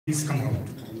is come out.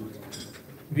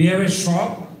 We have a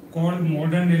shop called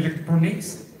Modern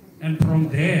Electronics, and from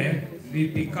there we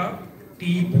pick up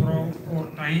T for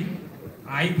time,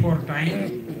 I for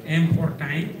time, M for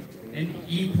time, and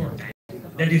E for time.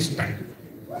 That is time.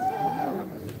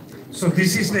 So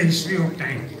this is the history of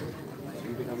time.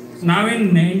 Now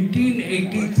in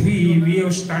 1983, we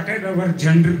have started our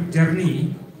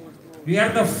journey. We are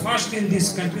the first in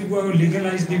this country who have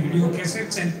legalized the video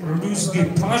cassettes and produced the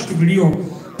first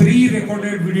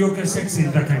pre-recorded video cassettes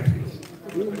in the country.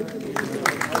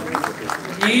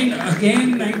 In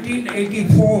again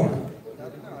 1984,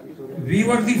 we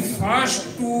were the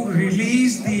first to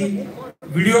release the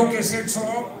video cassettes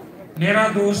of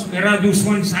Mera Dost, Mera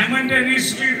Dushman,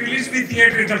 simultaneously released with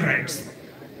theatrical rights.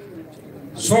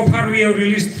 So far we have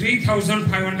released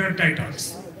 3,500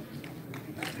 titles.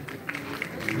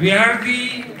 We are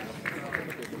the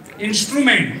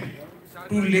instrument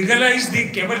to legalize the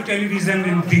cable television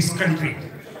in this country.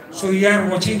 So we are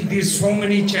watching these so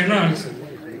many channels.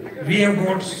 We have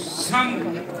got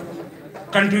some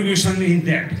contribution in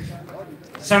that,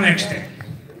 some extent.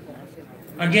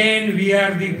 Again, we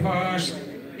are the first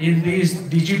in this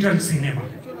digital cinema.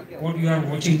 What you are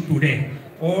watching today,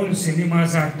 all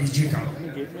cinemas are digital.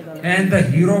 And the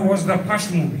Hero was the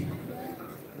first movie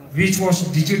which was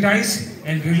digitized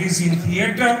and released in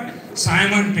theater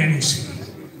simultaneously.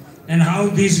 And how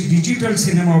this digital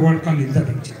cinema will come in the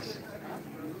picture.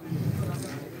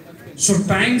 So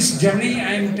time's journey,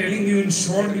 I am telling you in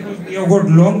short because we have got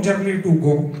long journey to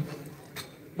go.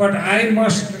 But I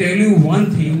must tell you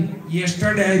one thing.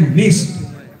 Yesterday I missed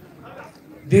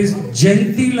this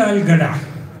Jayanti Lal Gada.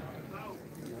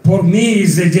 For me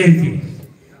is a Jayanti.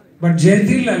 But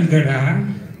Jayanti Lal Gada,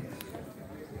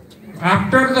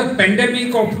 after the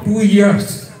pandemic of 2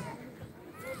 years,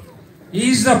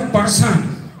 is the person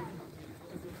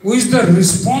who is the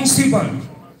responsible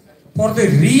for the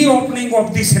reopening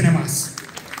of the cinemas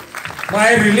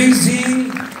by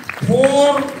releasing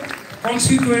 4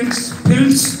 constituent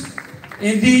films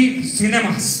in the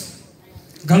cinemas.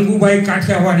 Gangubai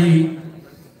Kathiawadi,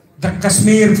 the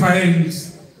Kashmir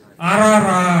Files,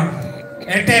 RRR,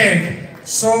 Attack.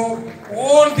 So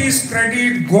all this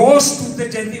credit goes to the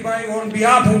Jayanti Bhai on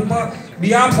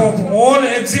behalf of all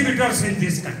exhibitors in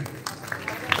this country.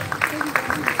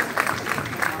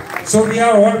 So we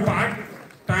are all part,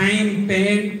 time,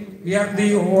 pain, we are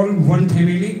the all one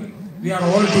family, we are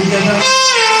all together.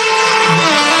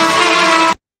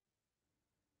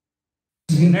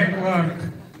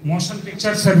 Network, motion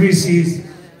picture services,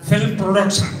 film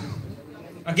production.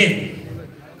 Again,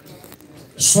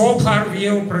 so far we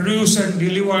have produced and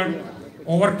delivered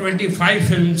over 25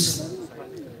 films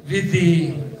with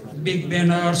the big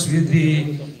banners, with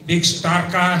the big star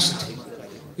cast.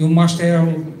 You must have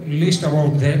a list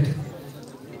about that.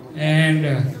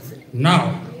 And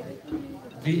now,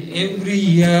 every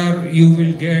year you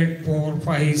will get 4,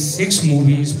 5, 6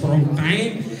 movies from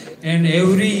time, and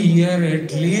every year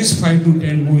at least 5 to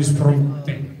 10 movies from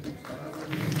time.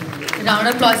 Round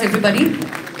of applause, everybody.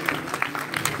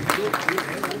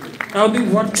 Now the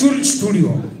virtual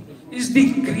studio is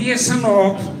the creation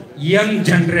of young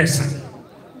generation.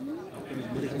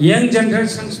 Young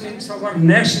generation means our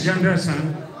next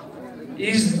generation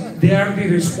they are the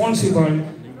responsible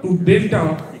to build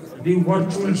up the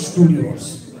virtual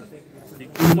studios.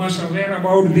 You must aware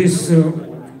about this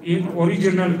in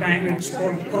original time it's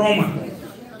called Chroma.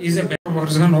 Is a better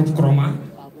version of Chroma.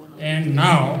 And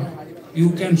now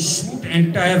you can shoot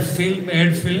entire film,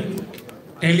 ad film,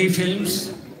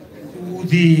 telefilms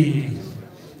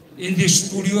in the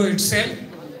studio itself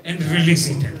and release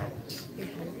it out.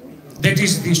 That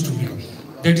is the studio.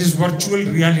 That is virtual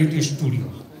reality studio.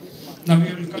 Now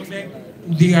we will come back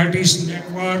to the artist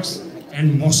networks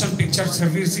and motion picture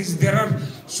services. There are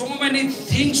so many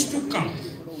things to come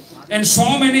and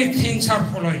so many things are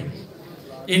following.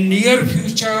 In near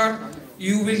future,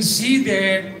 you will see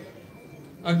that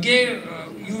again,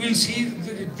 you will see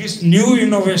these new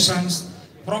innovations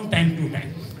from time to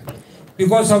time.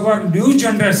 Because our new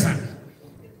generation,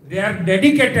 they are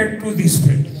dedicated to this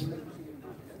field.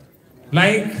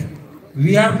 Like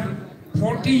we are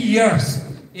 40 years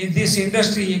in this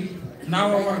industry,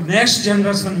 now our next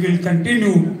generation will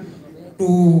continue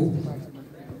to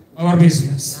our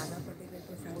business.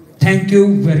 Thank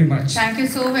you very much. Thank you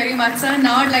so very much, sir.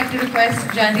 Now I'd like to request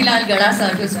Jayanti Lal Gada,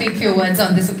 sir, to speak few words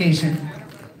on this occasion.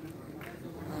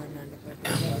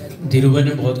 Dhirubhai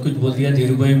ने बहुत कुछ बोल दिया.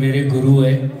 धीरूभाई मेरे गुरु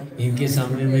है, इनके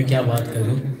सामने मैं क्या बात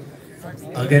करूं.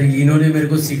 अगर इन्होंने मेरे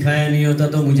को सिखाया नहीं होता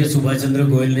तो मुझे सुभाष चंद्र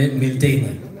गोयल ने मिलते ही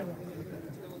नहीं.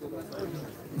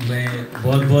 मैं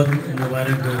बहुत बहुत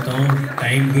मुबारक देता हूँ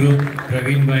टाइम ग्रुप,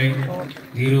 प्रवीण भाई,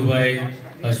 धीरू भाई,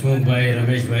 हसमुख भाई,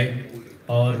 रमेश भाई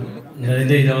और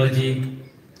नरेंद्र हीरावत जी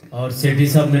और सेठी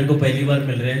साहब मेरे को पहली बार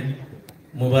मिल रहे हैं।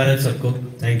 मुबारक सबको।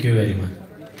 Thank you very much.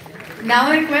 Now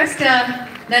I request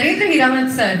Narendra Hiramat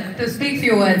sir to speak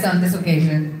few words on this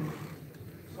occasion.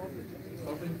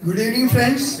 Good evening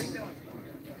friends.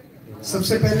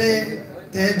 सबसे पहले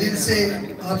तहे दिल से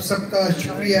आप सबका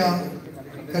शुक्रिया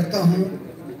करता हूँ,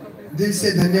 दिल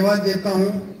से धन्यवाद देता हूँ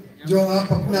जो आप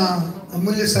अपना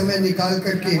अमूल्य समय निकाल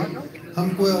करके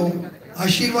हमको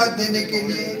आशीर्वाद देने के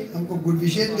लिए, हमको गुड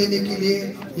विशेष देने के लिए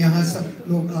यहाँ सब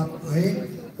लोग आप आए,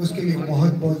 उसके लिए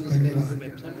बहुत बहुत धन्यवाद।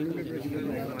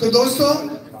 तो दोस्तों,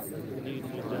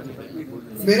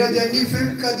 मेरा जर्नी,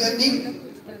 फिल्म का जर्नी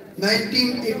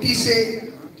 1980 से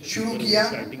शुरू किया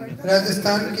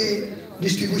राजस्थान के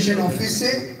डिस्ट्रीब्यूशन ऑफिस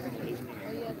से,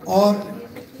 और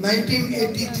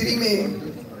 1983 में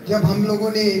जब हम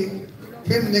लोगों ने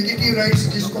फिल्म नेगेटिव राइट्स,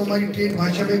 जिसको हमारी ट्रेड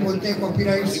भाषा में बोलते हैं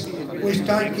कॉपीराइट्स, वो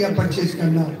स्टार्ट किया परचेज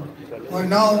करना। और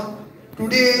now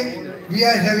today we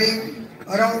are having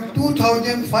around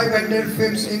 2,500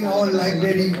 films in our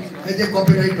library as a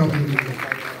copyright document.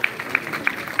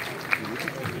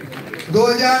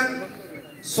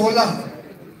 2016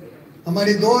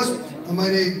 हमारे दोस्त,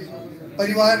 हमारे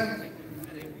परिवार,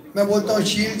 मैं बोलता हूँ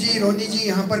शील जी, रोनी जी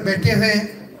यहाँ पर बैठे हुए हैं,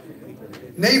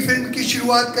 नई फिल्म की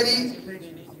शुरुआत करी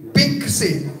पिंक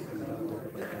से।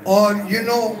 और you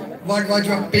know what was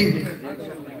pink,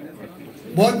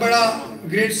 बहुत बड़ा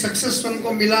ग्रेट सक्सेस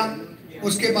उनको मिला।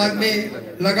 उसके बाद में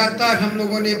लगातार हम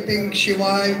लोगों ने पिंक,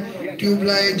 शिवाय,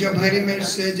 ट्यूबलाइट, जब हरी मिर्च,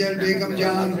 सेजल, बेगम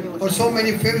जान और सो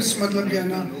मेनी फिल्म्स, मतलब जो है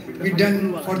ना, we done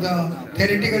for the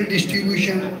theoretical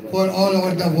distribution for all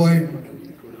over the world.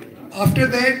 After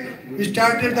that we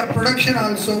started the production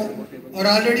also, और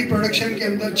ऑलरेडी प्रोडक्शन के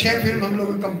अंदर 6 फिल्म हम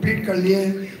लोग कंप्लीट कर लिए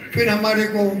हैं। फिर हमारे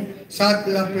को साथ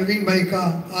मिला प्रवीण भाई का,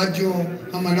 आज जो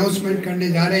हम अनाउंसमेंट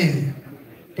करने जा रहे हैं।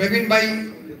 प्रवीण भाई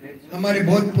हमारे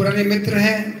बहुत पुराने मित्र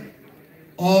हैं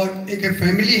और एक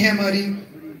फैमिली है हमारी।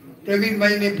 प्रवीण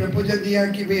भाई ने प्रपोजल दिया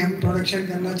कि भाई हम प्रोडक्शन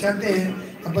करना चाहते हैं,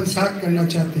 अपन साथ करना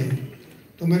चाहते हैं।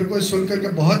 तो मेरे को सुनकर के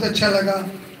बहुत अच्छा लगा,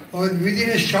 और with in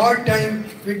A short time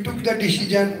we took the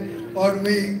decision, और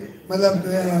वी मतलब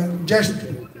जस्ट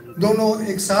दोनों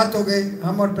एक साथ हो गए,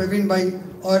 हम और प्रवीण भाई।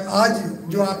 और आज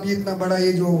जो आप ये इतना बड़ा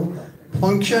ये जो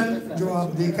फंक्शन जो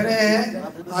आप देख रहे हैं,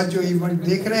 आज जो इवेंट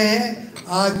देख रहे हैं,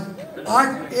 आज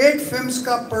 8 फिल्म्स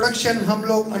का प्रोडक्शन हम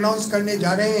लोग अनाउंस करने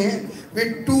जा रहे हैं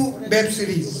with 2 web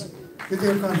series with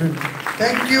your consent.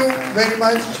 Thank you very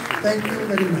much, thank you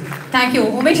very much. Thank you.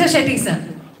 Umesh Shetty sir.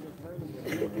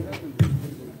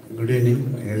 Good evening,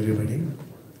 everybody.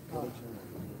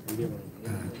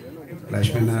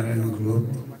 Laxmi Narayan Group,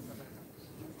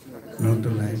 no to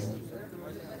life.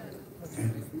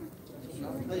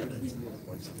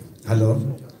 Hello,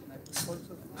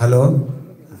 hello.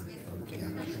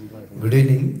 Good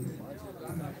evening.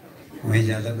 मैं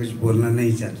ज़्यादा कुछ बोलना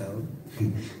नहीं चाहता हूँ,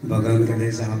 भगवान के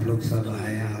दया से आप लोग सब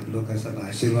आए, आप लोग का सब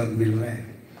आशीर्वाद मिल रहा है,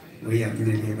 वही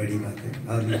अपने लिए बड़ी बात है।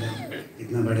 और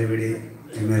इतना बड़े बड़े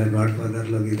मेरे गॉड फादर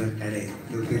लोग इधर खड़े,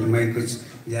 तो फिर मैं कुछ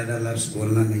ज़्यादा लफ्ज़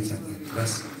बोलना नहीं चाहता।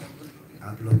 बस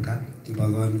आप लोग का,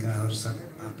 भगवान का और सब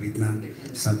आप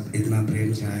इतना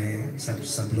प्रेम से आए,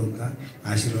 सब लोग का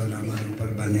आशीर्वाद हमारे ऊपर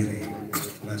बने रहे।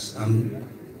 बस हम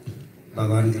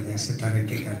भगवान के जैसे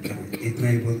तरक्की करते हैं। इतना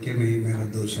ही बोल के मैं मेरा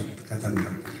 2 शब्द खत्म करता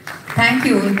हूँ। Thank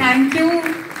you. Thank you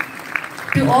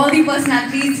to all the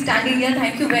personalities standing here.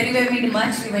 Thank you very, very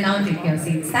much. We will now take your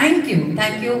seats. Thank you.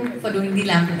 Thank you for doing the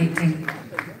lamp lighting.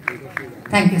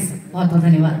 Thank you, sir. बहुत बहुत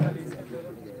धन्यवाद।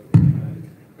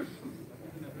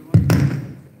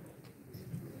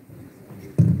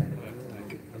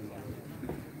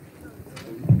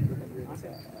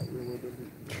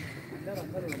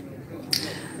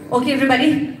 Okay, everybody.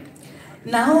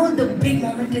 Now the big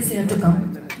moment is here to come.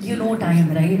 You know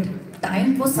time, right? Time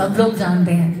को सब लोग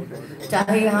जानते हैं,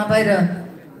 चाहे यहाँ पर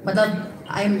मतलब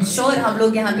आई एम श्योर हम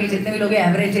लोग यहाँ पे जितने भी लोग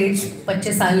एवरेज एज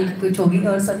 25 साल कुछ होगी,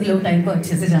 और सभी लोग टाइम को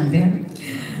अच्छे से जानते हैं।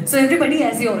 So everybody,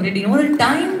 as you already know, that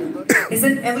time is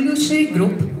an evolutionary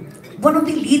group, one of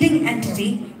the leading entity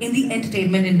in the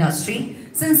entertainment industry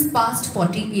since past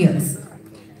 40 years,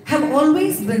 have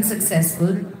always been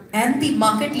successful and the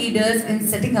market leaders in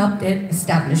setting up their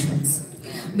establishments,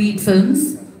 be it films,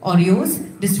 audios,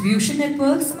 distribution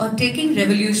networks, or taking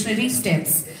revolutionary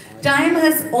steps. Time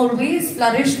has always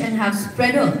flourished and have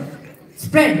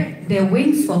spread their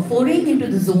wings for foraying into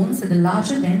the zones with a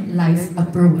larger than life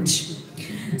approach.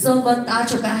 So वक्त आ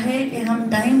चुका है कि हम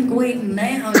time को एक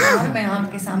नए अवतार में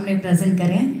आपके सामने प्रेजेंट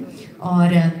करें,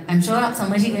 और आई एम श्योर आप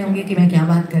समझ ही गए होंगे कि मैं क्या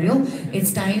बात कर रही हूँ.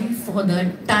 It's time for the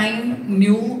time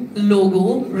new logo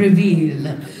reveal.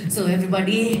 So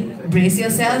everybody brace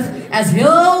yourself as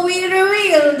here we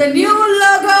reveal the new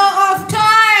logo of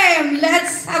time.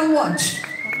 Let's have a watch.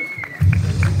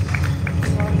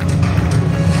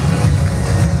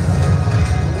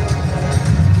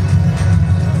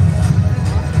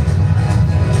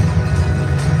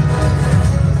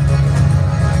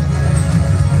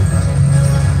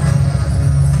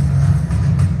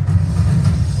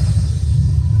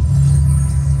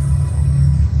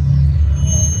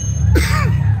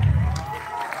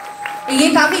 ये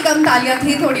काफी कम तालियां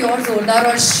थी, थोड़ी और जोरदार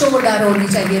और शोरदार होनी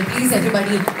चाहिए प्लीज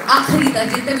एवरीबॉडी. आखिरी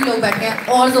तक जितने भी लोग बैठे हैं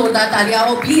और जोरदार तालियां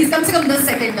हो प्लीज. कम से कम 10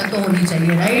 सेकंड तक तो होनी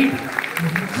चाहिए, राइट?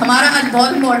 हमारा आज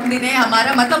बहुत इम्पोर्टेंट दिन है.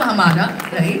 हमारा मतलब हमारा,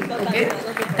 right? Okay,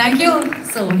 thank you.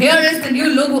 So here is the new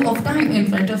logo of time in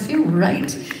front of you,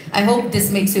 right? I hope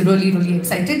this makes you really, really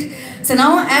excited. So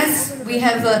now as we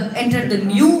have entered the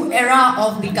new era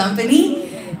of the company,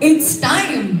 it's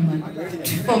time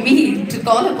for me to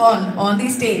call upon on the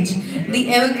stage the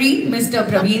evergreen Mr.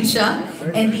 Praveen Shah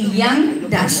and the young,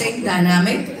 dashing,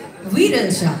 dynamic Veeral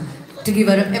Shah. To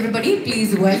give everybody,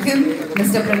 please welcome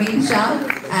Mr. Praveen Shah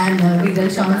and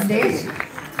Veeral Shah on stage.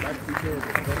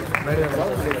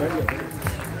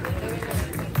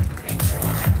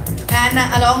 And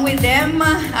along with them,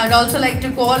 I'd also like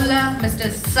to call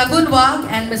Mr. Sagun Wag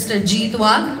and Mr. Jeet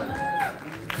Wag.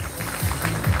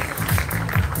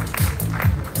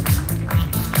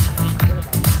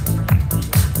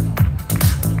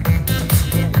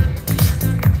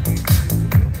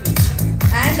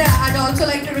 And I'd also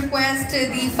like to request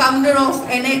the founder of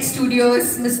NH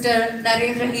Studios, Mr.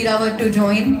 Narendra Hirawat, to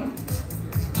join.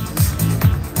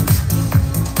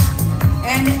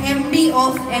 And MD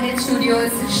of NH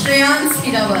Studios, Shreyans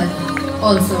Hirawat,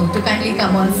 also to kindly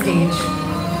come on stage.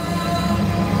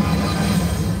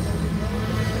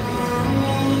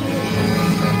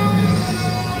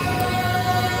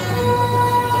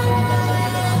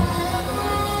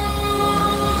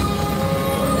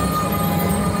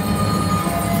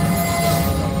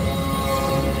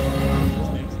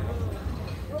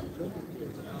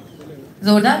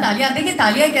 जोरदार तालियां. देखिए,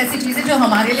 तालियां एक ऐसी चीज़ है जो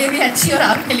हमारे लिए भी अच्छी है और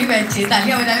आपके लिए भी अच्छी है.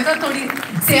 तालियां बजाने से थोड़ी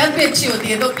सेहत भी अच्छी होती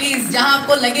है. तो प्लीज़ जहां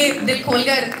आपको लगे दिल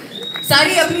खोलकर,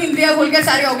 सारी अपनी इंद्रियां खोलकर,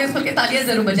 सारे ऑर्गन्स खोल के तालियां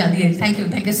जरूर बजा दिए.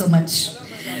 Thank you so much.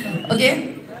 Okay,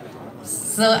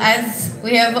 so as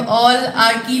we have all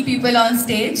our की people on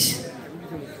stage.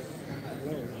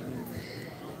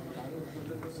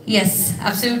 Yes,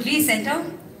 absolutely, centre.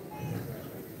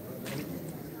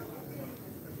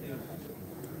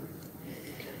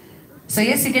 So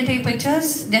yes, you can take pictures.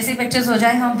 जैसे पिक्चर्स हो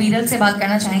जाए हम वीरल से बात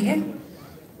करना चाहेंगे.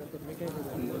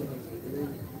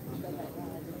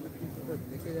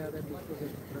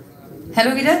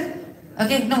 Hello Veeral.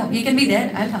 Okay, no, you can be there.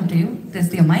 I'll come to you.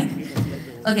 This is your mic.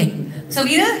 Okay, so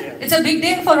Veeral, it's a big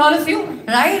day for all of you,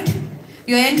 right?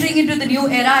 You're entering into the new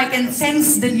era. I can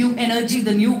sense the new energy,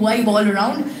 the new vibe all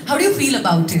around. How do you feel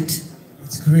about it?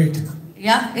 It's great.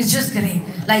 Yeah, it's just great.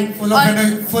 Like Full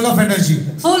of energy.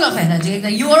 Full of energy.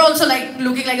 You are also like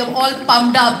looking like you're all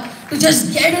pumped up to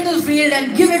just get into the field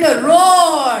and give it a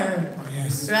roar.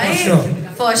 Yes, right? for sure.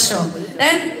 For sure.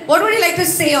 Then, what would you like to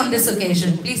say on this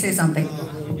occasion? Please say something.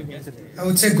 I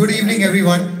would say good evening,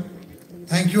 everyone.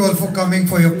 Thank you all for coming,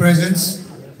 for your presence.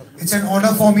 It's an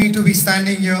honor for me to be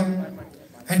standing here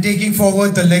and taking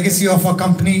forward the legacy of our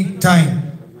company, Time.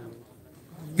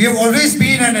 We have always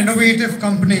been an innovative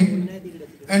company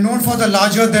and known for the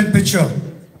larger than picture.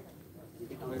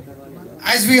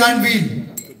 As we unveil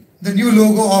the new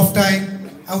logo of Time,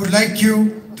 I would like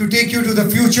to take you to the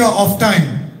future of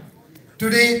Time.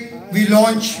 Today we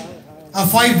launch our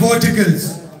 5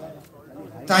 verticals: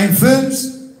 Time Films,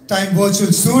 Time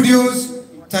Virtual Studios,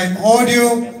 Time Audio,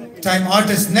 Time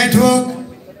Artist Network,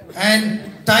 and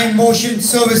Time Motion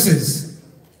Services.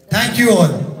 Thank you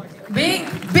all. Big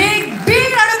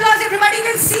round of applause, everybody. You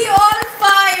can see all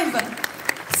 5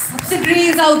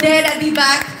 subsidiaries out there at the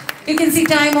back. You can see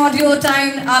Time Audio,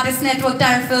 Time Artist Network,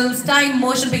 Time Films, Time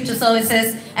Motion Picture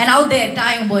Services, and out there,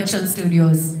 Time Virtual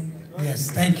Studios.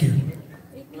 Yes, thank you.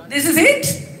 This is it?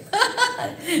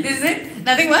 This is it?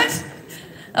 Nothing much?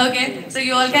 Okay, so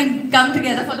you all can come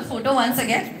together for the photo once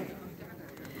again.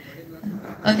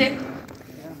 Okay.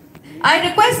 I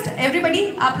request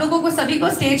everybody, आप लोगों को सभी को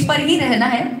stage पर ही रहना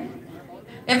है.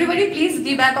 Everybody please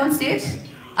be back on stage.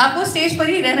 आपको stage पर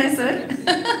ही रहना है सर.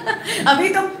 अभी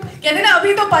तो कहते हैं ना,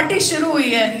 अभी तो पार्टी शुरू हुई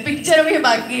है, पिक्चर भी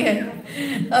बाकी है.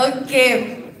 Okay,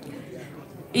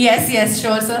 yes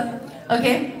sure sir.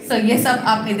 Okay, सो ये सब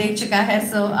आपने देख चुका है.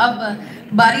 सो अब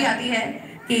बारी आती है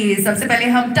कि सबसे पहले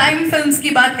हम टाइम फिल्म्स की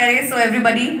बात करें. सो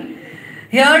एवरीबडी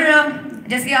हियर,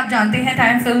 जैसे कि आप जानते हैं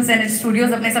टाइम फिल्म्स एंड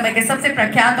स्टूडियोज अपने समय के सबसे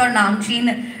प्रख्यात और नामचीन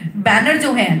बैनर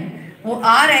जो हैं वो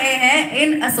आ रहे हैं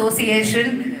in association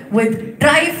with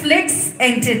ट्राइफ्लिक्स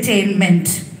entertainment.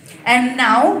 And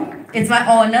now it's my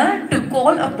honor to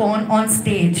call upon on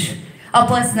stage a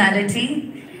personality,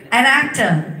 an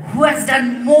actor who has done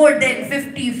more than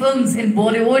 50 films in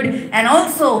Bollywood and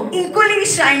also equally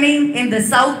shining in the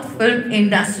South film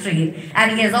industry.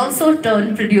 And he has also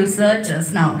turned producer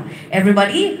just now.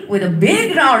 Everybody, with a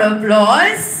big round of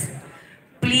applause,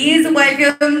 please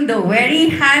welcome the very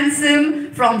handsome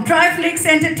from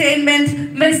Triflix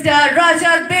Entertainment, Mr.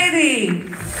 Rajat Bedi.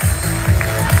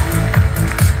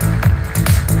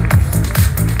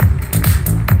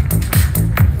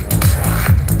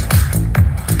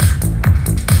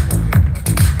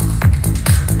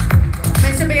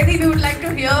 We would like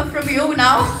to hear from you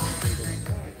now.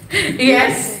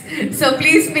 Yes. So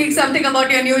please speak something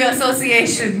about your new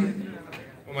association.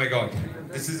 Oh my God.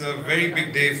 This is a very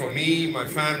big day for me, my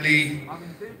family.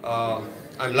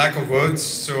 I'm lack of words,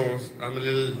 so I'm a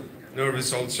little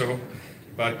nervous also.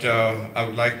 But I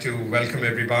would like to welcome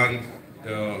everyone,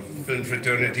 the film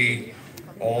fraternity,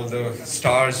 all the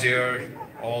stars here,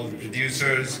 all the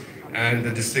producers, and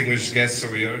the distinguished guests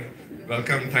over here.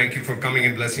 Welcome, thank you for coming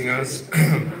and blessing us.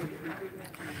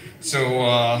 So,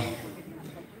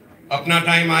 अपना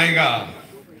time आएगा,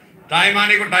 time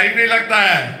आने को time नहीं लगता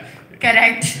है.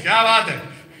 Correct. क्या बात है.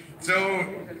 So,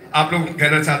 आप लोग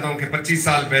कहना चाहता हूँ कि 25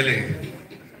 साल पहले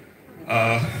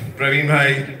प्रवीण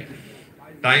भाई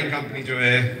टाइम कंपनी जो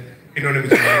है इन्होंने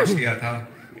मुझे लॉन्च किया था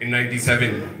in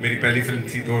 97. मेरी पहली फिल्म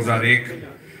थी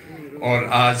 2001 और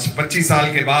आज 25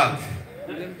 साल के बाद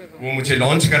वो मुझे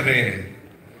लॉन्च कर रहे हैं.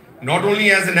 Not only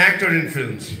as an actor in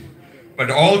films, but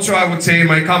also I would say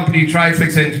my company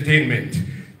Triflix Entertainment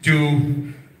to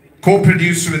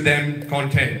co-produce with them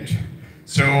content.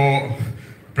 So,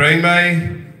 Praveen bhai,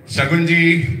 Shagun ji,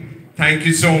 thank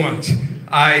you so much.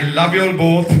 I love you all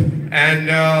both, and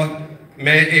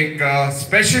मैं एक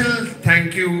special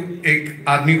thank you एक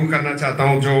आदमी को करना चाहता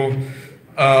हूँ जो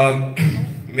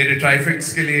मेरे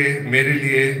Triflix के लिए, मेरे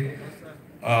लिए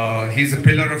he's a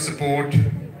pillar of support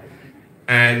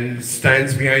and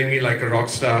stands behind me like a rock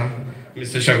star,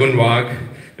 Mr. Shagun Wag.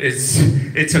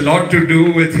 It's a lot to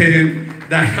do with him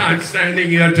that I'm standing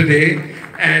here today,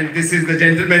 and this is the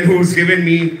gentleman who's given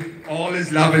me all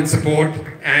his love and support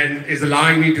and is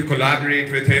allowing me to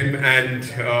collaborate with him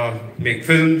and make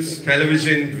films,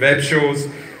 television, web shows.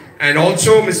 And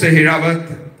also Mr.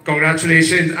 Hirawat,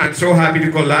 congratulations. I'm so happy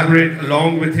to collaborate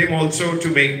along with him also to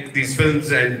make these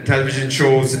films and television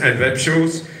shows and web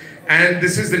shows. And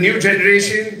this is the new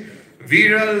generation,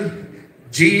 Viral,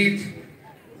 Jeet,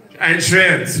 and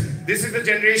Shreyans. This is the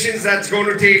generations that's going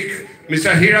to take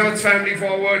Mr. Hirawat's family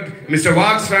forward, Mr.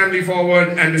 Wag's family forward,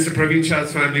 and Mr. Praveen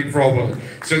Shah's family forward.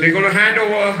 So they're going to hand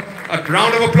over a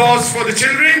round of applause for the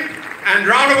children and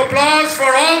round of applause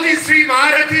for all these three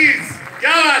Maharathis.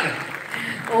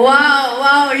 Kya? Wow,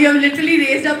 wow, you have literally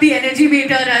raised up the energy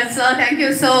meter, sir. Thank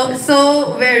you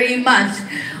so very much.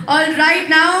 All right,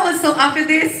 now, so after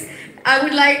this, I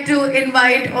would like to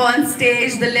invite on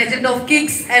stage the legend of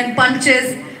kicks and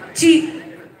punches,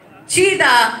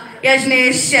 Cheetah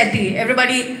Yashnesh Shetty.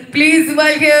 Everybody, please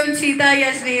welcome Cheetah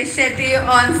Yashnesh Shetty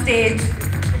on stage.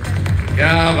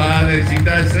 क्या बात है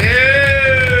Cheetah से.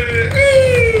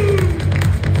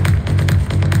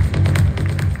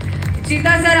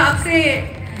 Cheetah sir, आपसे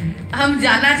हम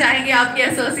जानना चाहेंगे आपके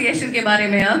association के बारे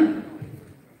में. हम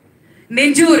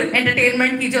Ninjur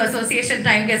Entertainment की जो एसोसिएशन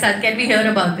टाइम के साथ, can we hear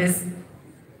about this?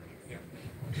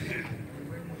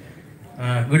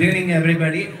 Good evening,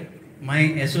 everybody. My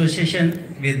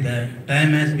association with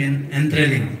Time has been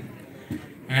enthralling,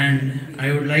 and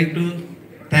I would like to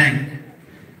thank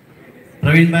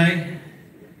Praveen bhai,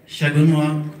 Shagun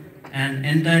Wag, and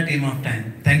entire team of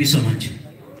Time. Thank you so much.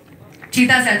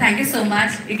 Cheetah sir, thank you so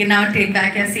much. You can now take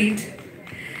back your seat.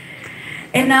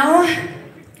 And now,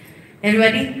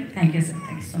 everybody, thank you sir,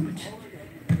 thank you so much.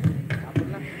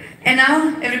 And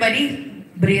now, everybody,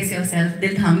 brace yourself.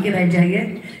 दिल थाम के बैठ जाइए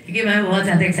क्योंकि मैं बहुत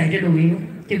ज़्यादा excited हो गई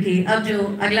हूँ क्योंकि अब जो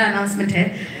अगला अनाउंसमेंट है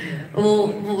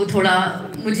वो थोड़ा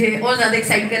मुझे और ज़्यादा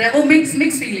एक्साइट कर रहा है. वो मिक्स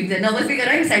फीलिंग्स है, नर्वस भी कर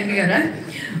रहा है, एक्साइट भी कर रहा है.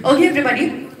 Okay everybody,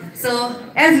 so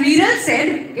as Viral said,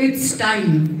 it's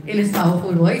time in his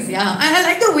powerful voice. Yeah, I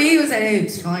like the way you said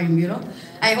it's time, you know.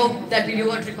 I hope that video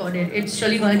got recorded. It's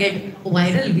surely gonna get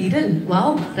viral.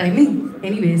 Wow, rhyming.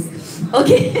 Anyways,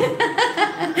 okay.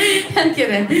 Okay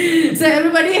then. So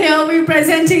everybody, here we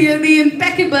present to you the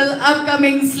impeccable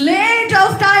upcoming slate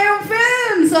of Time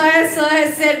films. So as Sir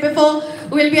has said before,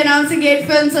 we'll be announcing 8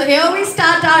 films. So here we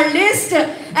start our list.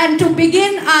 And to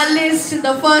begin our list,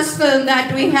 the first film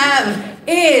that we have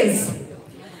is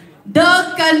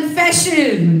The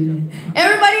Confession.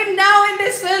 Everybody, now in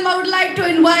this film, I would like to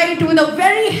invite with a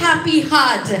very happy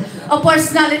heart a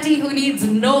personality who needs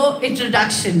no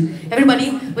introduction.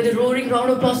 Everybody, with a roaring round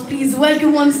of applause, please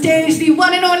welcome on stage the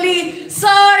one and only Sir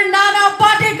Nana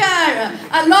Patekar,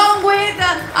 along with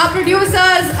our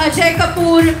producers Ajay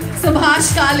Kapoor,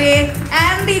 Subhash Kale,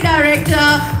 and the director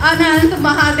Anand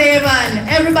Mahadevan.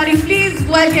 Everybody, please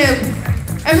welcome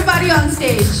everybody on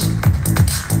stage.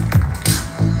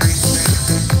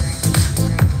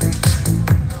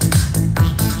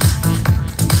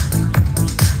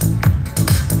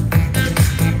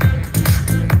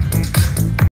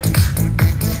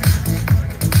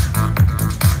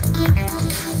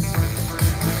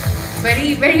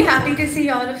 Very happy to see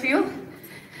all of you.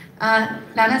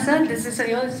 Nana sir, this is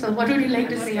yours. So what would you like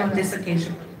to say on this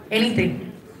occasion?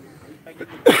 Anything?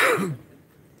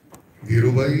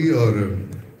 Dhiru भाई और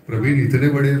प्रवीण इतने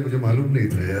बड़े मुझे मालूम नहीं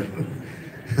था यार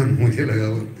मुझे लगा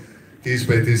वो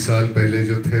 30-35 साल पहले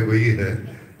जो थे वही है,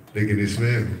 लेकिन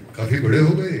इसमें काफ़ी बड़े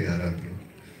हो गए यार आप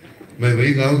लोग। मैं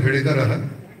वही गांव खेड़े का रहा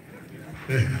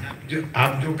जो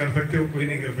आप जो कर सकते हो कोई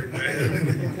नहीं कर सकता।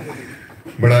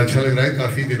 बड़ा अच्छा लग रहा है,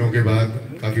 काफ़ी दिनों के बाद,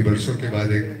 काफ़ी बरसों के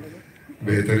बाद एक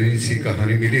बेहतरीन सी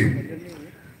कहानी मिली।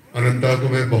 अनंता को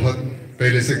मैं बहुत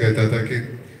पहले से कहता था कि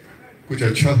कुछ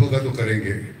अच्छा होगा तो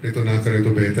करेंगे, नहीं तो ना करें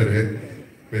तो बेहतर है।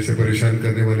 वैसे परेशान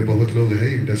करने वाले बहुत लोग हैं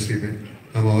इंडस्ट्री में,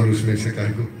 हम और उसमें से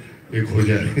काहे को एक हो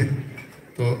जाए।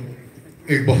 तो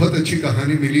एक बहुत अच्छी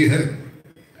कहानी मिली है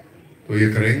तो ये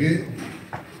करेंगे,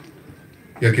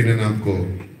 यकीनन आपको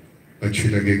अच्छी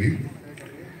लगेगी।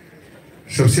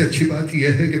 सबसे अच्छी बात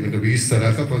यह है कि मतलब इस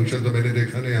तरह का फंक्शन तो मैंने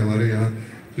देखा नहीं हमारे यहाँ।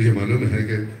 तुझे मालूम है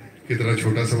कि कितना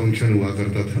छोटा सा फंक्शन हुआ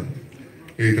करता था,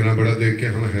 ये इतना बड़ा देख के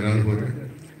हम हैरान हो रहे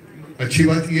हैं। अच्छी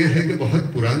बात यह है कि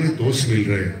बहुत पुराने दोस्त मिल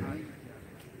रहे हैं,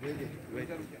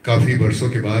 काफ़ी बरसों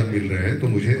के बाद मिल रहे हैं, तो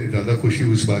मुझे ज़्यादा खुशी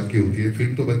उस बात की होती है।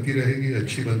 फिल्म तो बनती रहेगी,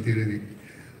 अच्छी बनती रहेगी।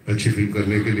 अच्छी फिल्म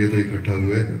करने के लिए तो इकट्ठा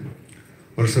हुए हैं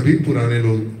और सभी पुराने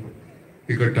लोग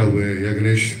इकट्ठा हुए हैं।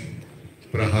 यज्ञेश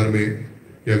प्रहार में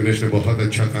यज्ञेश ने बहुत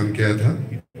अच्छा काम किया था,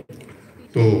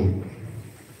 तो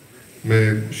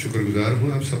मैं शुक्रगुजार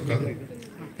हूँ आप सबका।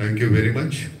 Thank you very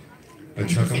much.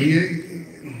 अच्छा काम ये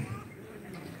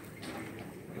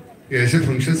ऐसे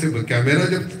फंक्शन से कैमरा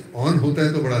जब ऑन होता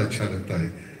है तो बड़ा अच्छा लगता है।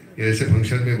 ये ऐसे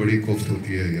फंक्शन में बड़ी कोफ्त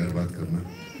होती है यार बात करना।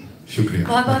 शुक्रिया,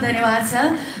 बहुत बहुत धन्यवाद सर।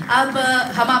 अब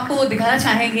हम आपको दिखाना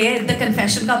चाहेंगे द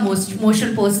कन्फेशन का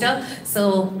motion poster. So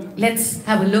let's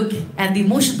have a look at the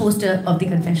motion poster of the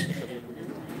confession.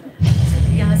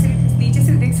 यहाँ से नीचे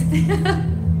से देख सकते हैं।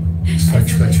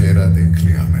 सच का चेहरा देख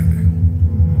लिया मैंने,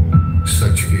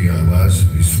 सच की आवाज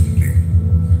भी सुन ली,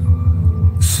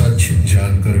 सच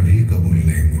जानकर भी कबूल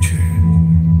नहीं मुझे,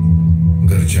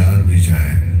 अगर जान भी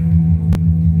जाए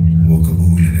वो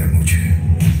कबूल है मुझे।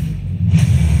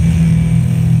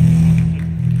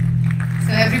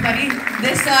 So everybody,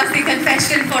 this was the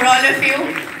confession for all of you,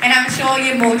 and I'm sure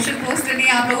ये motion poster ने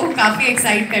आप लोगों को काफी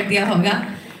excite कर दिया होगा।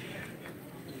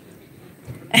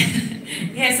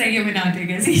 Yes, sir, you may not take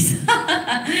a seat.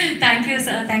 Thank you,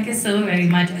 sir. Thank you so very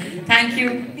much. Thank you.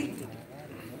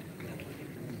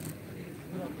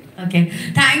 Okay.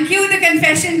 Thank you, the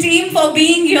confession team, for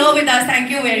being here with us.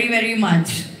 Thank you very, very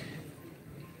much.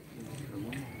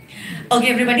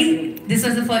 Okay, everybody. This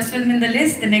was the first film in the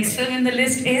list. The next film in the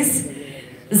list is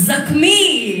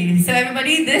Laxmi. So,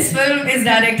 everybody, this film is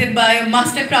directed by a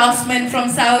master craftsman from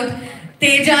South,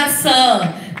 Teja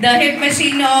Sir. The hit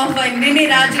machine of Nene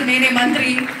Raju Nene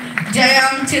Mantri,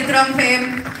 Jayam Chitram fame.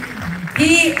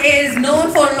 He is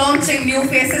known for launching new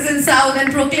faces in South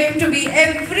and proclaimed to be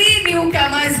every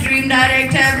newcomer's dream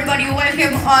director. Everybody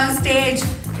welcome on stage,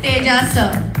 Teja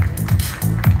Sir.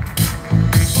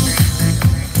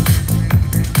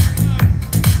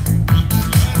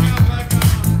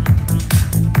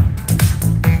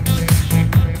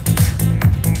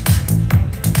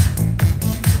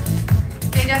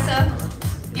 Teja Sir,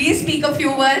 please speak a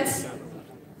few words.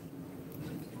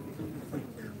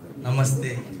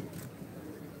 Namaste.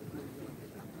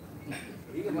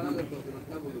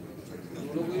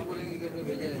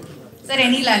 Sir,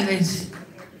 any language,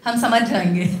 हम समझ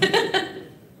जाएंगे.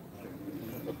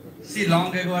 See,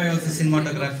 long ago I was a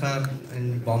cinematographer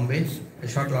in Bombay. I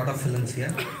shot a lot of films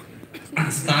here.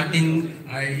 Starting,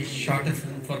 I shot a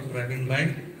film for Praveen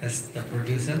Bhai as the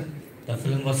producer. The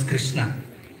film was Krishna.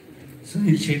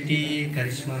 Sunil Shetty,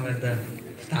 Karishma were the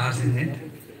stars in it.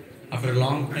 After a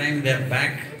long time, they are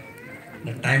back.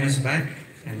 The time is back,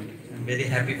 and I'm very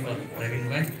happy for Praveen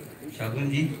Bhai.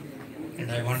 Shagunji,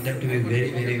 and I want them to be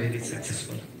very, very, very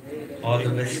successful. All the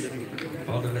best.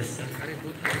 All the best, sir.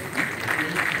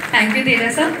 Thank you,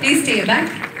 Teja sir. Please stay back.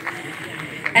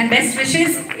 And best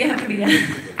wishes, you have to be there.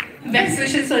 Best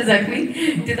wishes for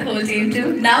Laxmi, to the whole team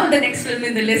too. Now the next film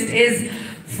in the list is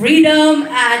Freedom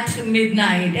at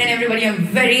Midnight. And everybody, I'm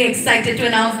very excited to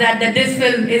announce that this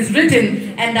film is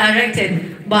written and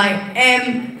directed by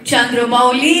M.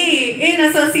 Chandramouli in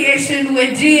association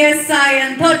with GSI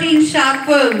and 13 Shark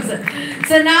Films.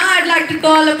 So now I'd like to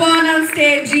call upon on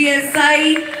stage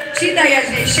GSI, Chita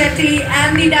Yajne Shetty,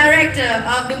 and the director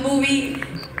of the movie,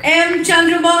 M.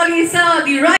 Chandramouli sir,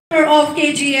 the writer of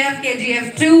KGF,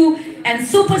 KGF 2, and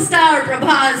superstar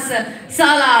Prabhas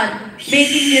Salad,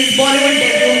 making his Bollywood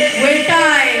debut with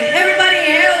Time. Everybody,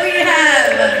 here we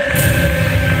have.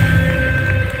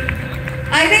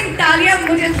 I think Talia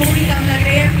mujhe thodi kam lag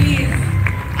rahi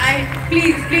hai,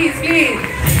 please. Please.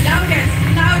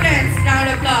 Loudest round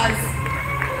of applause.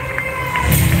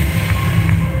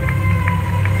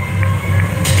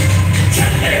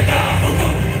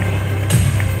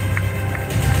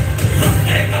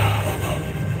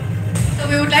 So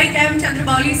we would like M.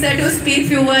 Chandramouli sir to speak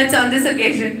few words on this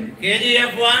occasion.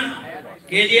 KGF 1,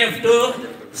 KGF 2,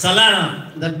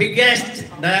 Salana, the biggest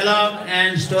dialogue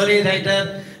and story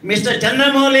writer, Mr.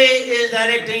 Chandramouli is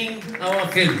directing our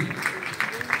film.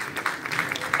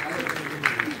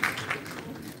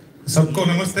 सबको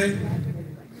नमस्ते.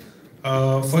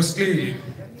 Firstly,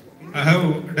 I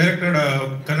have directed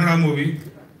a Kannada movie.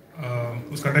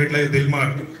 उसका title है दिलमार.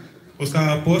 उसका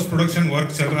post production work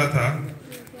चल रहा था.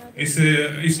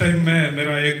 इस time में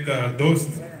मेरा एक दोस्त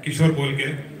किशोर बोल के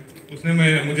उसने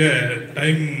मुझे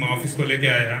टाइम ऑफिस को लेके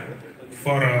आया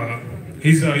for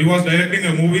he was directing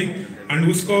a movie and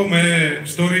उसको मैं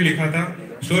स्टोरी लिखा था.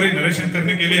 स्टोरी नरेशन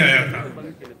करने के लिए आया था.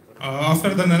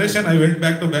 After the narration I went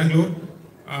back to Bangalore.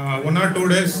 1 or 2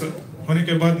 days होने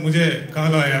के बाद मुझे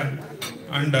कॉल आया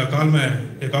एंड कॉल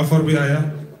में एक ऑफर भी आया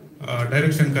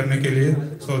डायरेक्शन करने के लिए.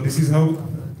 So this is how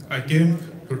I came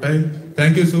to time.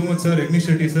 Thank you so much sir, यज्ञ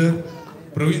Shetty sir,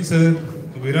 Praveen sir,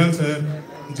 Viral sir,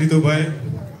 Jitu भाई,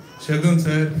 शगुन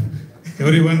sir,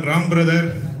 everyone, Ram brother.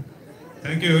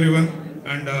 Thank you everyone.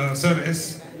 And sir, yes,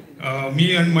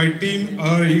 me and my team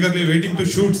are eagerly waiting to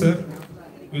shoot, sir.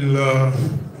 We'll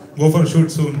go for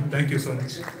shoot soon. Thank you so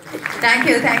much. Thank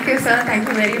you sir, thank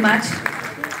you very much.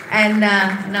 And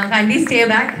now kindly stay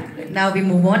back. Now we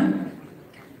move on.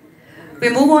 We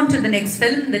move on to the next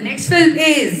film. The next film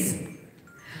is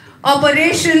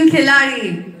Operation Khiladi.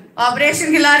 Operation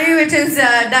Khiladi, which is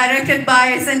directed by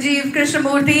Sanjeev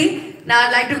Krishnamurthy. Now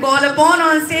I'd like to call upon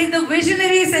on stage the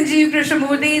visionary Sanjeev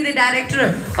Krishnamurthy, the director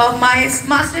of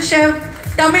MasterChef,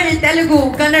 Tamil, Telugu,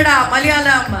 Kannada,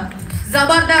 Malayalam,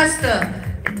 Zabardast,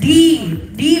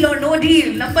 Deal or No Deal,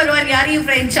 #1 Yari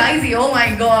franchisee. Oh my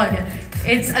God.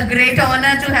 It's a great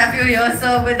honor to have you here,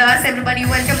 sir, with us. Everybody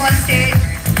welcome on stage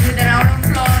with a round of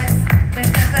applause,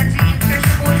 Mr. Sanjeev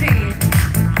Krishnamurthy.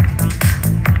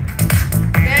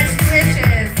 Best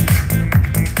wishes.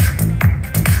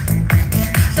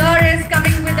 Sir is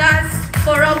coming with us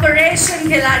for Operation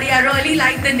Khiladi. I really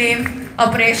like the name,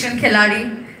 Operation Khiladi.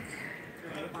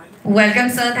 Welcome,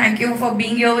 sir. Thank you for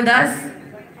being here with us.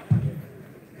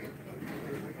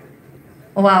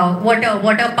 Wow, what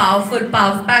a powerful,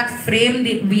 packed frame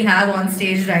we have on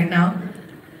stage right now.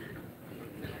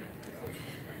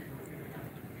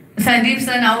 Sanjeev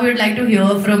sir, now we would like to hear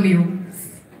from you.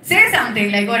 Say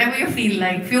something, like whatever you feel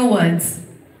like, few words.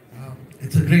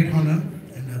 It's a great honor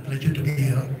and a pleasure to be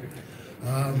here.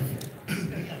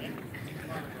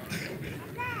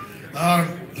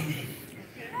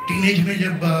 Teenage में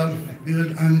जब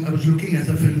I was looking as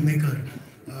a filmmaker,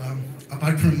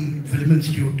 apart from Film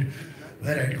Institute,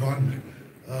 where I'd gone.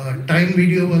 Time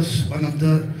video was one of the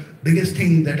biggest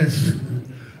thing that has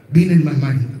been in my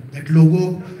mind. That logo,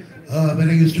 when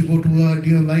I used to go to a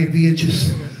nearby VHS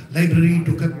library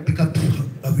to pick up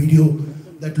a video,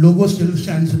 that logo still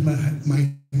stands in my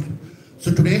mind.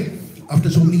 So today,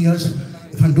 after so many years,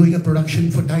 if I'm doing a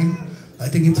production for Time, I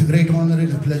think it's a great honor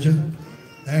and a pleasure.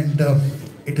 And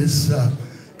it is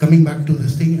coming back to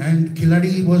this thing. And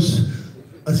Khiladi was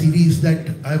a series that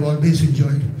I've always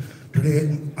enjoyed. Today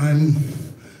I'm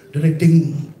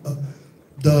directing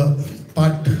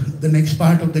the next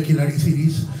part of the Khiladi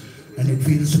series, and it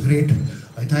feels great.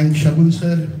 I thank Shagun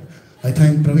sir, I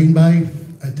thank Praveen bhai,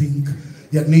 I thank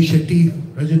Yajne Shetty,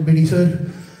 Rajat Bedi sir,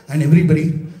 and everybody.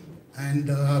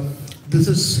 And this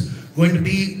is going to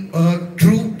be a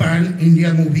true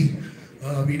pan-India movie.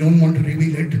 We don't want to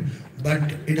reveal it, but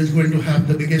it is going to have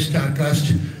the biggest star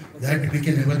cast that we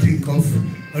can ever think of.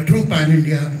 A true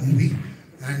pan-India movie.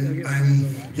 And I'm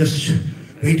just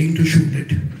waiting to shoot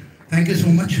it. Thank you so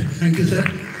much. Thank you, sir.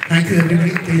 Thank you,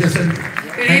 everybody. Teja, sir.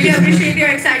 We really appreciate your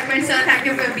excitement, sir. Thank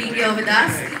you for being here with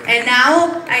us. And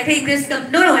now, I think this...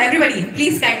 No, everybody,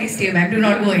 please kindly stay back. Do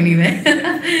not go anywhere.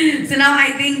 So now,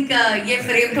 I think ये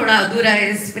frame थोड़ा अधूरा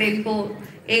है. इस frame को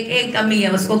एक कमी है,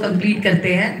 उसको complete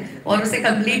करते हैं. और उसे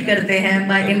complete करते हैं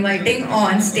by inviting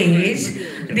on stage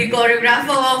the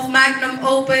choreographer of Magnum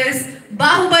Opus,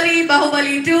 Bahubali,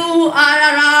 Bahubali 2,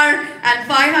 RRR, and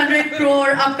 500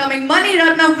 crore upcoming Mani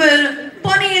Ratnam film,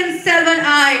 Ponniyin Selvan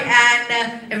I.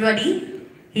 And everybody,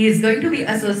 he is going to be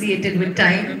associated with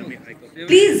time.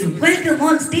 Please welcome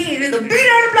on stage with a big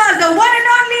round of applause, the one and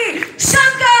only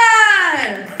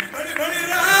Shankar!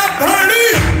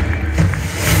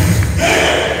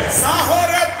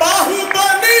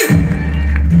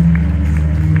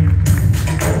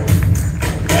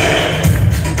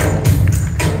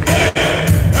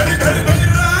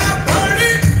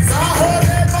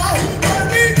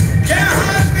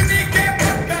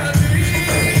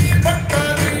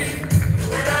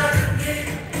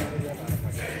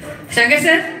 Shankar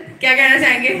sir, क्या कहना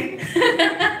चाहेंगे?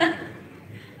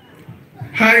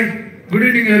 Hi, good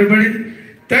evening everybody.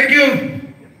 Thank you.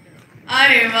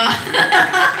 अरे वाह.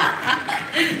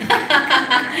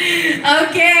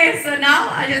 Okay, so now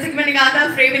जैसे कि मैंने कहा था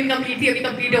frame incomplete थी, अभी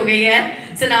complete हो गई है.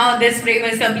 So now this frame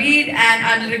is complete and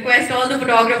I will request all the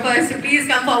photographers to please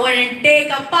come forward and take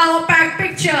a power pack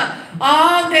picture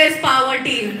of this power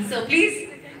team. So please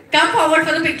come forward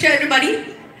for the picture, everybody.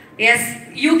 Yes,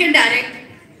 you can direct.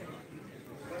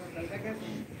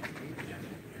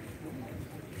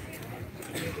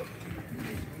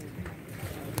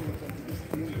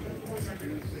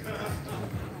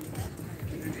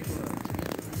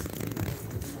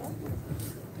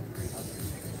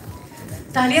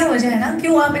 तालियां हो जाए ना,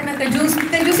 क्यों आप इतना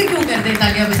कंजूसी क्यों करते हैं?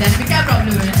 तालियां बजाने में क्या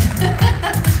प्रॉब्लम है?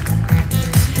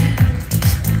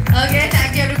 Okay,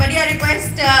 thank you everybody. I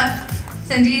request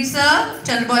Sanjeev sir,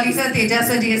 Chandrabali sir, Teja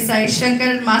sir, DSI,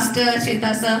 Shankar, Master,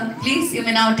 Sheta sir, please you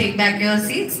may now take back your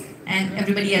seats and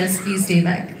everybody else please stay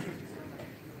back.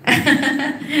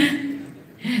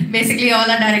 Basically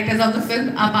all are directors of the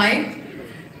film. Up I.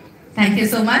 Thank you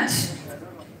so much.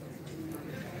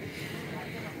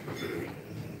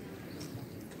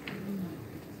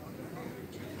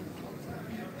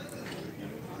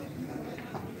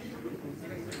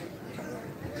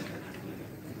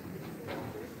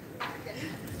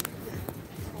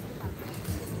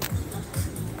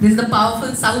 This is the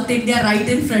powerful South India right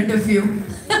in front of you.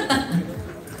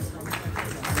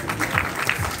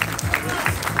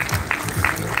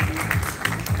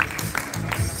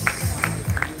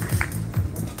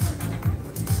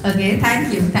 Okay,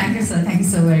 thank you sir, thank you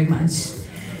so very much.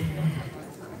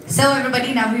 So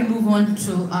everybody, now we move on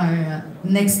to our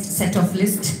next set of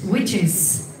list, which is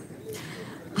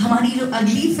हमारी जो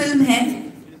अगली film है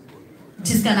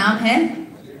जिसका नाम है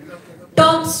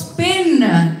Top Spin.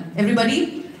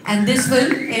 Everybody. And this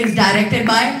film is directed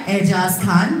by Ejaz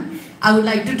Khan. I would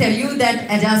like to tell you that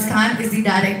Ejaz Khan is the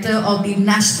director of the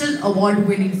National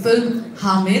Award-winning film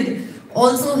Hamid.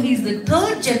 Also, he's the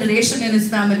third generation in his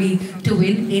family to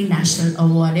win a national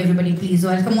award. Everybody, please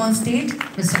welcome on stage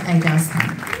Mr. Ejaz Khan.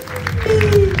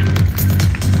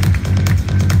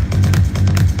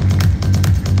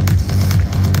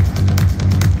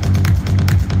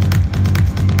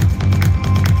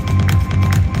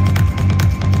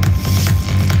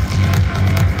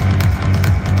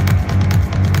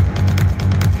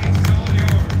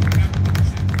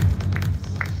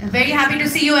 Very happy to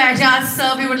see you, Ejaz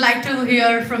sir. We would like to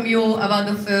hear from you about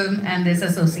the film and this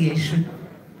association.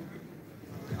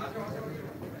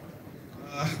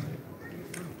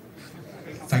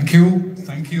 Thank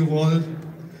you all.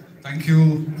 Thank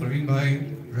you, Praveen bhai,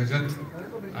 Rajat,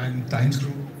 and Times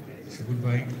Crew. Say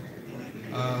goodbye.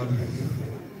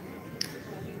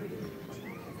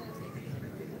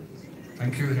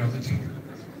 Thank you, Rajat.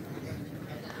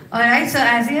 Alright, so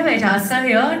as we have Ejaz sir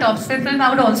here, Top Spin film, I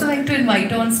would also like to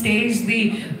invite on stage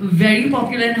the very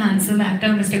popular and handsome actor,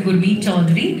 Mr. Gurmeet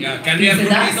Chaudhary. Yeah, can we have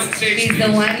Gurmeet on stage, He's please?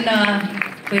 the one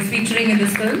who is featuring in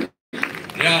this film.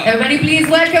 Yeah. Everybody please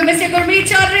welcome Mr. Gurmeet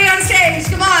Chaudhary on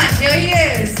stage. Come on, here he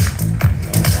is.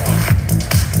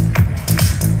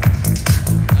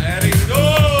 There you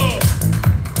go.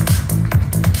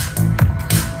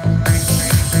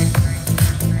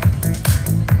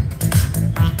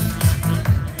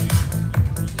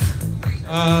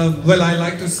 Well, I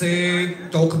like to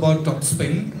talk about Top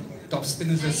Spin. Top Spin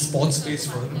is a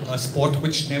sports-based film, a sport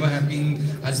which never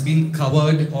has been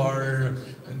covered, or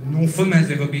no film has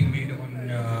ever been made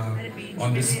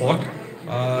on this sport.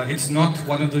 It's not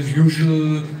one of those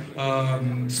usual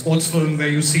sports films where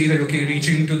you see that, okay,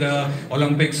 reaching to the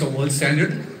Olympics or world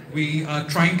standard. We are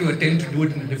trying to attempt to do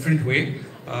it in a different way.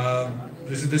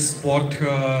 This sport,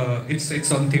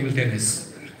 it's on table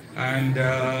tennis. And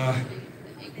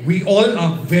we all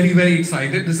are very, very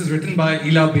excited. This is written by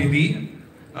Ila Baby.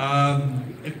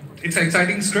 It's an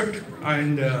exciting script.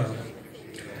 And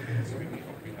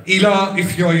Ila,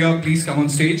 if you're here, please come on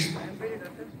stage.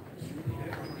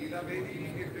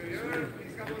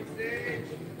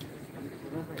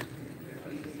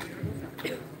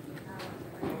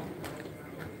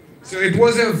 So it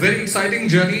was a very exciting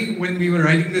journey when we were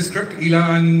writing the script.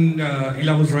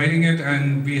 Ila was writing it,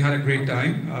 and we had a great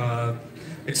time.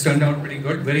 It's turned out pretty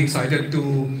good. Very excited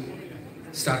to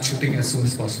start shooting as soon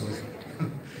as possible.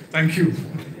 Thank you.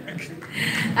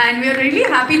 And we are really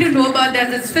happy to know about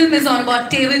that. This film is on about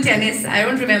table tennis. I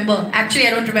don't remember. Actually,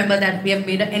 I don't remember that we have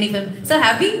made any film. So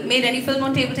have we made any film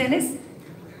on table tennis?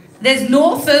 There's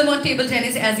no film on table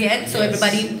tennis as yet. So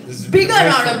everybody, bigger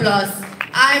round of applause.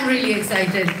 I'm really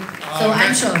excited. So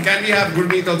I'm sure. Can we have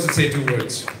Gurmeet also say 2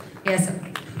 words? Yes, sir.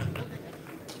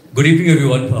 Good evening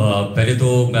everyone. पहले तो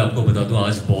मैं आपको बता दूं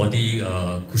आज बहुत ही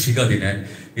खुशी का दिन है,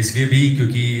 इसलिए भी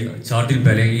क्योंकि 4 दिन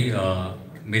पहले ही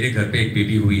मेरे घर पे एक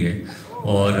बेबी हुई है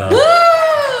और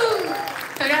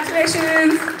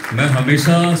मैं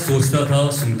हमेशा सोचता था,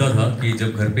 सुनता था कि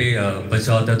जब घर पे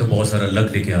बच्चा आता है तो बहुत सारा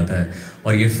लक लेके आता है,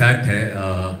 और ये फैक्ट है,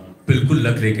 बिल्कुल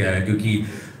लक लेके आया। क्योंकि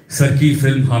सर की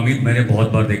फिल्म हामिद मैंने बहुत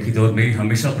बार देखी थी और मेरी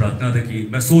हमेशा प्रार्थना था कि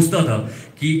मैं सोचता था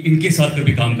कि इनके साथ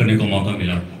कभी काम करने का मौका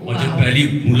मिला। और जब पहली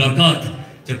मुलाकात,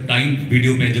 जब टाइम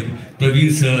वीडियो में जब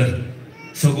प्रवीण सर,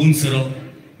 शगुन सर,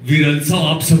 विरल सब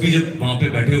आप सभी जब वहाँ पे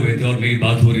बैठे हुए थे और मेरी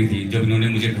बात हो रही थी, जब इन्होंने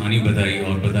मुझे कहानी बताई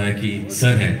और बताया कि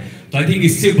सर है, तो आई थिंक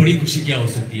इससे बड़ी खुशी क्या हो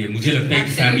सकती है। मुझे लगता है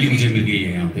कि फैमिली मुझे मिल गई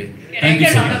है यहाँ पे। Thank you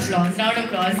so much. Round of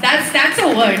applause. That's a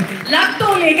word. Luck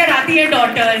तो लेकर आती है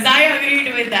daughters. I agreed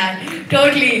with that.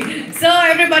 Totally. So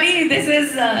everybody, this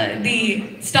is the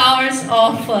stars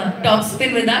of Top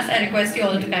Spin with us. I request you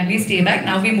all to kindly stay back.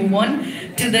 Now we move on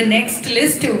to the next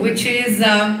list, which is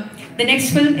the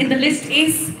next film in the list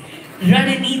is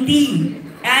Ranneeti,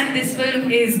 and this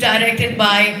film is directed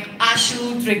by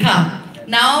Ashu Trikha.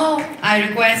 Now I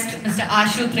request Mr.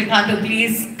 Ashu Trikha to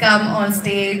please come on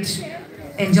stage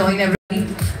and join everybody.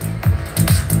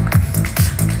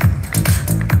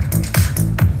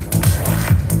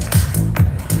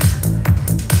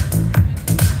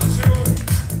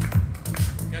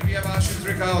 Can we have Ashu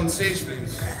Trikha on stage,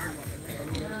 please?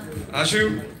 Ashu?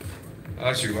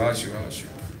 Ashu.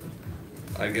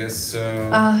 I guess.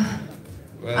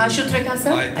 Well, Ashu Trikha,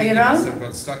 sir, I are you think around? he must have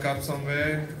got stuck up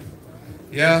somewhere.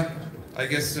 Yeah, I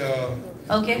guess.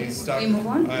 Okay, he's stuck. we move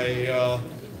on.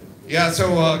 Yeah, so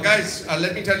guys,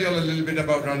 let me tell you all a little bit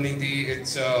about Ranneeti.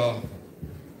 It's a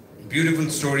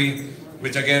beautiful story,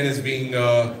 which again is being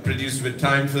produced with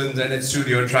Time Films and its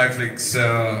studio Triflix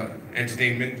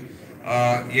Entertainment.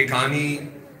 ये कहानी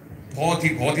बहुत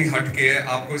ही हटके है।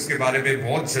 आपको इसके बारे में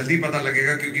बहुत जल्दी पता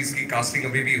लगेगा क्योंकि इसकी कास्टिंग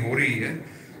अभी भी हो रही है।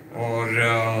 और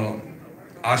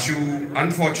Ashu,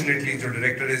 unfortunately, जो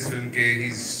director is film के,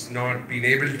 he's not been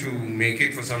able to make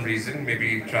it for some reason, maybe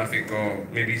traffic or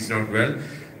maybe he's not well.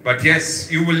 But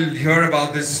yes, you will hear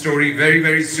about this story very,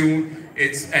 very soon.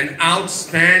 It's an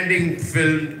outstanding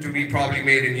film to be probably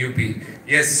made in UP.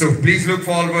 Yes, so please look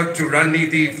forward to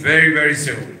Ranneeti very, very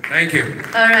soon. Thank you.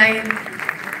 All right.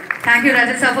 Thank you,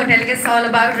 Rajat sir, for telling us all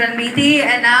about Ranneeti.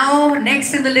 And now,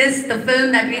 next in the list, the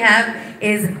film that we have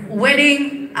is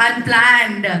Wedding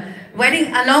Unplanned.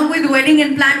 Along with Wedding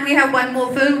Unplanned, we have one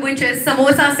more film, which is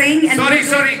Samosa Singh. And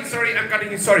sorry, I'm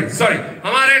cutting you. Sorry.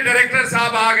 हमारे director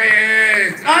साहब आ गए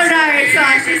हैं. All right, so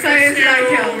Ashish sir is right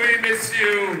here. We miss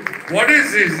you. What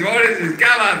is this?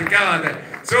 क्या बात है?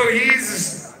 So he's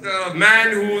the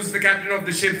man who's the captain of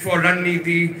the ship for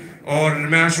Ranneeti. और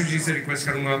मैं आशु जी से request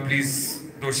करूँगा, please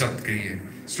 2 शब्द कहिए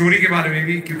story के बारे में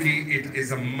भी, क्योंकि it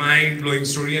is a mind-blowing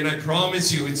story, and I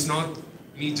promise you, it's not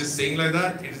me just saying like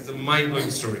that. It is a mind-blowing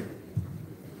story.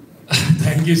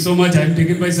 Thank you so much. I'm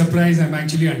taken by surprise. I'm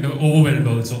actually overwhelmed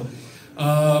also.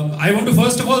 I want to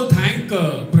first of all thank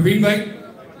Praveen Bhai.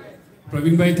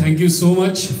 Praveen Bhai, thank you so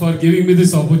much for giving me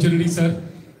this opportunity, sir.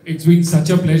 It's been such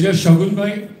a pleasure. Shagun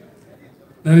Bhai,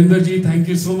 Narinder ji, thank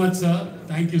you so much, sir.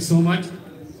 Thank you so much.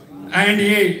 And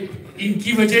ये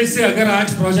इनकी वजह से अगर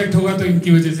आज project होगा तो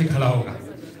इनकी वजह से खड़ा होगा।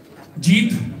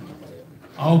 जीत,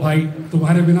 आओ भाई,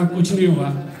 तुम्हारे बिना कुछ नहीं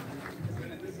होगा।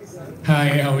 Hi,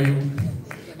 how are you?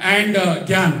 And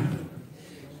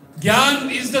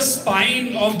Gyan is the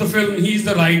spine of the film. He's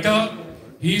the writer.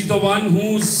 He's the one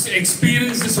who's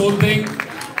experienced this whole thing.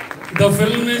 The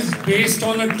film is based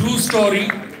on a true story.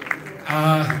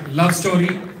 love story,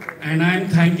 and I am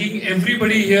thanking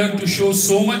everybody here to show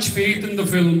so much faith in the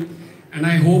film, and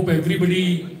I hope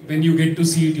everybody, when you get to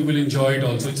see it, you will enjoy it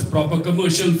also. It's a proper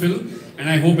commercial film, and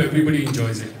I hope everybody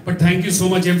enjoys it. But thank you so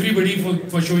much everybody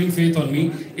for showing faith on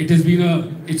me. It's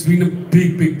been a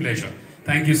big pleasure.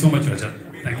 Thank you so much, Raja.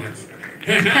 Thank you.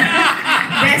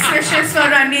 Best wishes for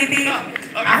Raniti.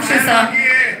 Ashish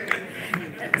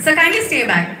sir. So kindly stay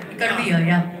back. Could be here,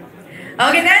 yeah.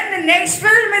 Okay, then the next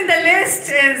film in the list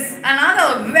is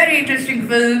another very interesting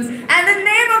film, and the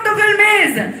name of the film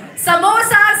is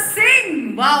Samosa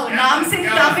Singh. Wow, naam se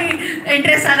काफी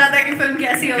interest आ रहा था कि film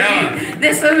कैसी होगी.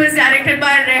 This film is directed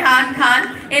by Rehan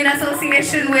Khan in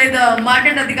association with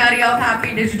Martin Adhikari of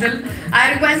Happy Digital.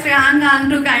 I request Rehan Khan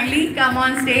to kindly come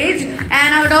on stage,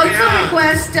 and I would also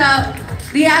request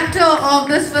the actor of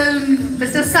this film,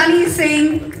 Mr. Sunny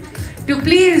Singh, to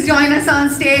please join us on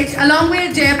stage along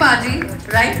with Jayapaji,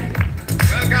 right?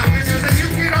 Welcome, this is a new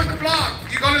kid on the block.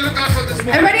 You gotta look out for this one.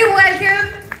 Everybody welcome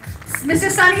Mr.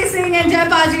 Sunny Singh and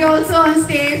Jayapaji also on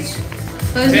stage.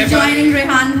 So we'll be joining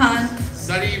Rehan Khan.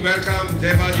 Sunny, welcome.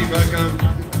 Jayapaji,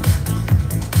 welcome.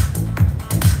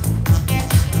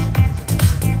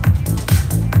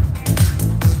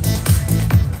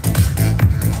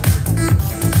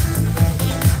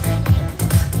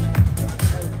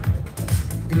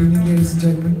 Good evening, ladies and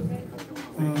gentlemen.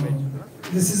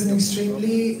 This is an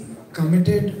extremely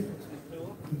committed,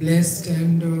 blessed,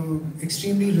 and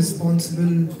extremely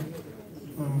responsible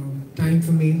time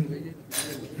for me,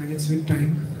 and it's with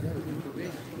time.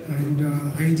 And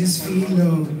I just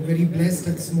feel very blessed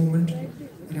at this moment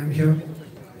that I'm here,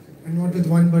 and not with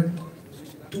one but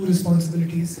two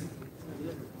responsibilities: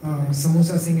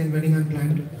 Samosa Singh and Wedding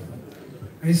Unplanned.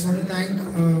 I just want to thank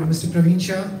Mr. Praveen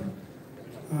Shah,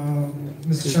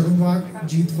 Mr. Shagun Wag,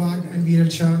 Jeet Wag, and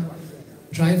Viral Shah,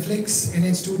 Triflix,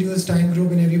 NH Studios, Time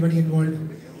Group, and everybody involved.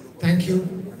 Thank you.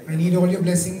 I need all your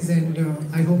blessings, and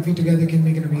I hope we together can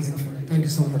make an amazing film. Thank you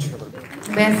so much.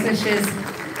 Best wishes.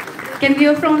 Can we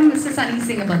hear from Mr. Sunny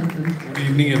Singh about the film? Good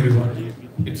evening, everyone.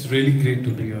 It's really great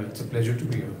to be here. It's a pleasure to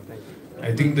be here.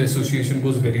 I think the association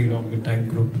goes very long with Time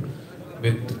Group,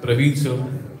 with Praveen sir,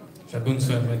 Shagun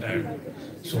sir, my dad.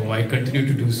 So I continue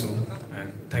to do so.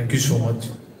 And thank you so much.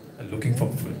 I'm looking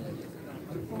forward to it.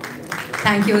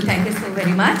 Thank you so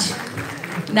very much.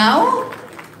 Now,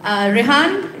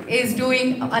 Rehan is will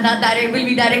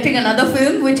be directing another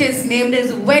film which is named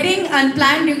as Wedding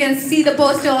Unplanned. You can see the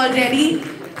poster already.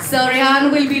 So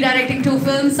Rehan will be directing two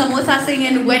films, Samosa Singh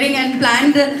and Wedding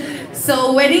Unplanned.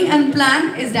 So Wedding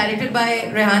Unplanned is directed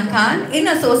by Rehan Khan in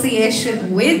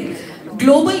association with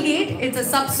Global Gate. It's a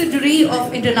subsidiary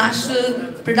of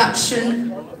international production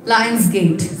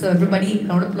Lionsgate. So everybody,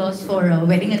 round of applause for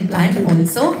Wedding Unplanned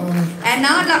also. And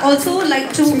now I'd also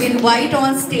like to invite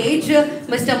on stage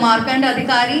Mr. Markand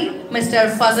Adhikari,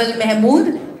 Mr. Fazal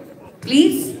Mahmood.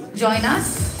 Please join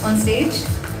us on stage.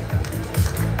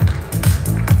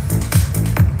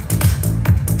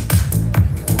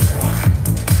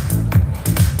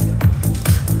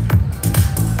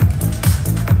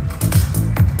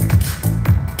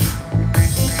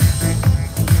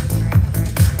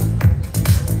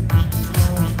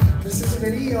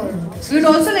 So we'd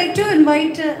also like to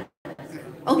invite.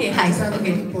 Okay, hi.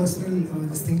 Okay. Personal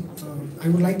this thing. I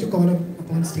would like to call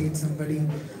upon stage somebody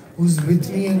who's with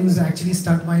me and who's actually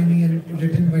stuck by me and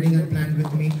written Wedding Unplanned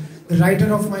with me. The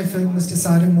writer of my film, Mr.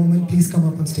 Sarim Momin, please come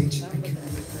up on stage. Thank you.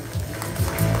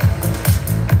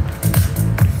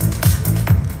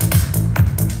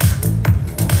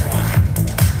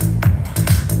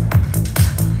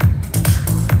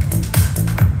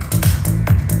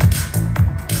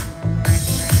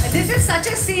 Such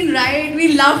a scene, right?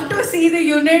 We love to see the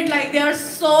unit, like they are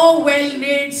so well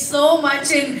knit, so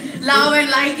much in love and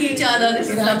like each other. This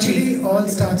is actually all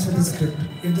starts with a script.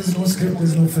 If there's no script,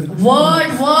 there's no film. Word,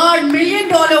 $1 million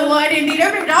word indeed.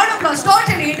 Round of applause.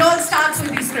 Totally, it all starts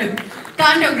with the script.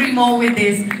 Can't agree more with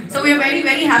this. So we are very,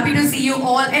 very happy to see you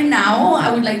all. And now I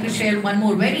would like to share one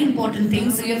more very important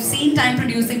thing. So you have seen Time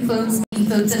producing films,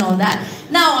 films and all that.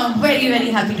 Now I'm very, very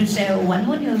happy to share one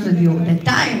more news with you. That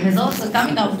Time is also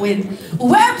coming up with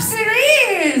web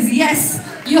series. Yes,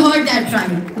 you heard that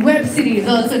right. Web series.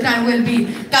 Also Time will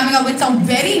be coming up with some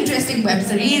very interesting web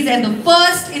series. And the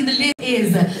first in the list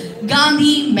is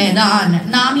Gandhi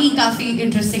Maidan. Naam hi kafi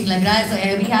interesting lag raha hai. So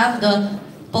here we have the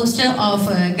poster of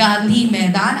Gandhi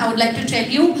Maidan. I would like to tell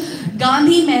you,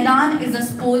 Gandhi Maidan is a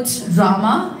sports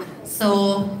drama.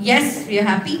 So yes, we are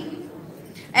happy.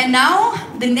 And now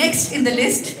the next in the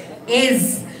list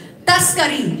is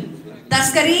Taskari.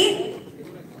 Taskari,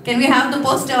 can we have the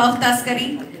poster of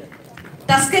Taskari?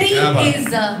 Taskari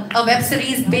is a web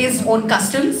series based on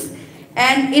customs.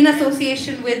 and in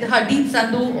association with Hardeep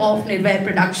Sandhu of Nirvair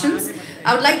Productions,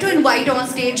 I would like to invite on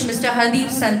stage Mr. Hardeep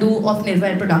Sandhu of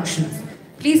Nirvair Productions.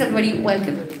 Please, everybody,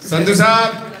 welcome. Sandhu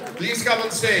Saab, please come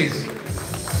on stage.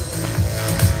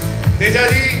 Teja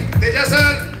ji, Teja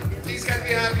sir, please can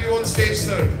we have you on stage,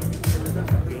 sir?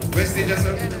 Where's Teja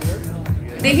sir?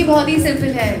 देखिए बहुत ही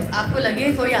simple है, आपको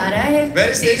लगे कोई आ रहा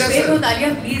है stage पे तो तालियां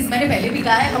प्लीज, मैंने पहले भी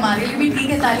कहा है हमारे लिए भी ठीक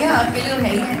है तालियां, आपके लिए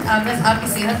है ही है, आप बस आपकी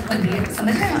सेहत बन रही है,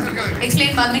 समझ रहे हैं?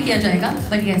 एक्सप्लेन बाद में किया जाएगा,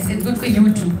 but yes it's good for you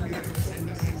to.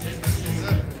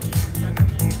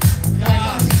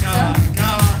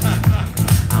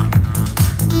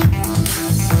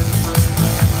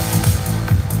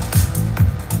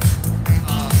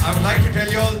 I would like to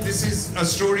tell you all this is a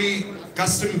story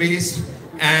custom based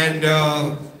and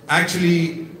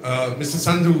actually Mr.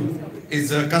 Sandhu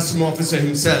is a custom officer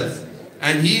himself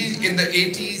and he in the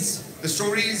 80s, the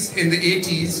stories in the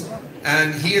 80s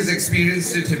and he has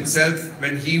experienced it himself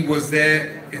when he was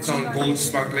there. It's on gold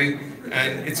smuggling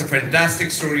and it's a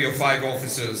fantastic story of 5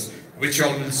 officers which you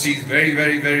all will see very,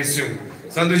 very, very soon.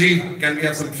 Sandhu ji, can we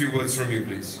have some few words from you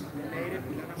please?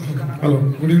 Hello,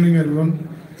 good evening everyone.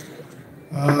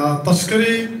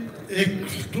 तस्करी एक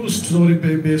true story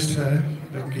पे based है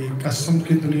जो कि custom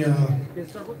की दुनिया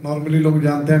normally लोग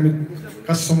जानते हैं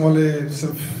कस्टम वाले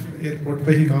सिर्फ एयरपोर्ट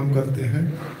पे ही काम करते हैं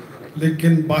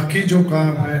लेकिन बाकी जो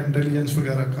काम है इंटेलिजेंस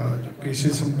वगैरह का जो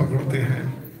केसेस हम पकड़ते हैं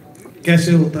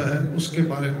कैसे होता है उसके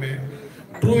बारे में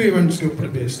ट्रू इवेंट्स के ऊपर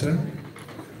बेस्ड है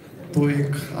तो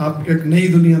आप एक नई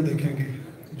दुनिया देखेंगे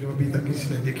जो अभी तक किसी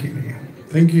ने देखी नहीं है.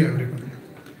 Thank you everyone.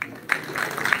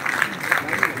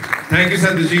 Thank you,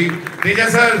 Sandhu ji. Teja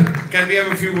sir, can we have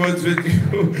a few words with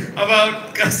you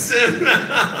about custom?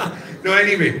 No,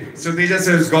 anyway. So Teja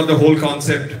sir has got the whole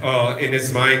concept in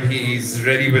his mind. He's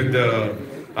ready with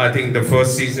I think the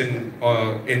first season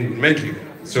in mentally.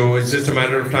 So it's just a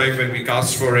matter of time when we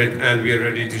cast for it and we are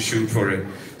ready to shoot for it.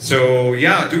 So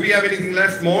yeah, do we have anything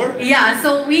left more? Yeah,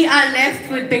 so we are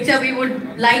left with picture. We would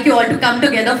like you all to come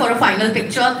together for a final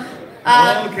picture.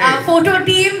 Okay. Our photo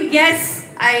team, yes.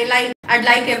 I'd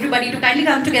like everybody to kindly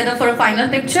come together for a final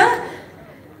picture.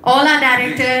 All our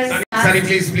directors. Sunny,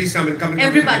 please come in.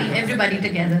 Everybody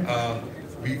together.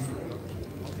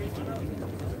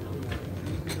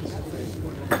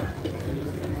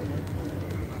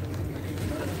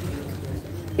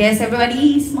 Yes,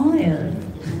 everybody smile.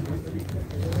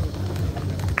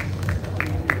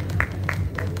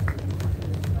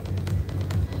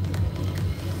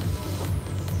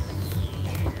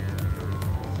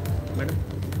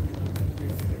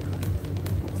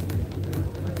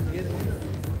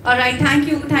 All right, thank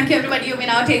you everybody. You may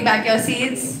now take back your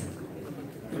seats.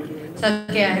 So,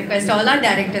 okay, I request all our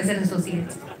directors and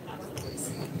associates.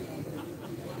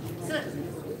 Sir.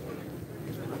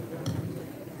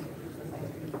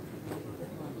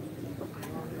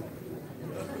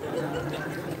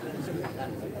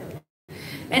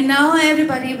 And now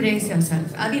everybody brace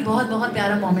yourself. अभी बहुत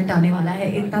प्यारा moment आने वाला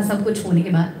है. इतना सब कुछ होने के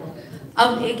बाद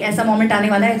अब एक ऐसा मोमेंट आने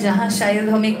वाला है जहां शायद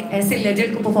हम एक ऐसे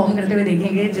लेजेंड को परफॉर्म करते हुए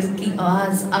देखेंगे जिसकी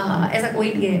आवाज़ ऐसा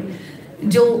कोई नहीं है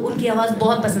जो उनकी आवाज़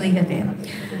बहुत पसंद नहीं करते हैं.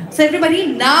 So everybody,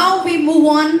 now we move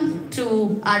on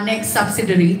to our next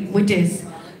subsidiary, which is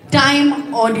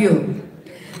Time Audio.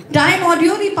 Time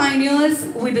Audio, the pioneers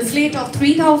with a slate of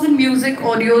 3,000 music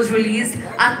audios released,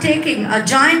 are taking a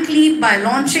giant leap by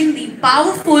launching the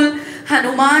powerful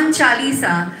Hanuman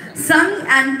Chalisa, sung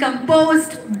and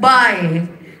composed by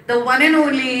the one and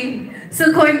only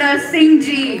Sukhwinder Singh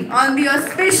ji on the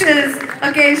auspicious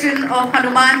occasion of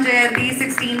Hanuman Jayanti,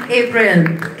 16th April.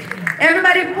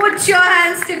 Everybody put your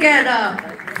hands together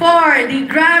for the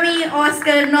Grammy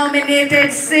Oscar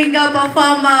nominated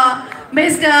singer-performer,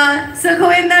 Mr.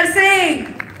 Sukhwinder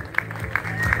Singh.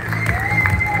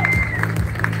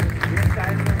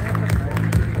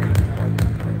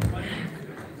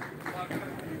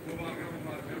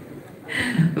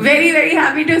 Very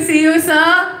happy to see you,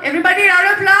 sir. Everybody, round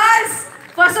of applause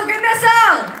for Sukhwinder sir.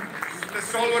 The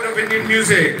stalwart of Indian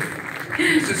music,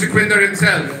 Mr. Sukhwinder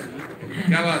himself.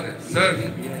 क्या बात है, sir?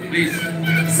 Please.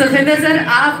 Sukhwinder sir,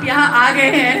 आप यहाँ आ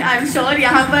गए हैं. I'm sure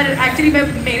यहाँ पर actually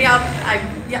मेरे आप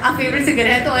फेवरेट सिंगर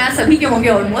हैं तो यहाँ सभी के होंगे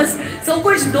ऑलमोस्ट. So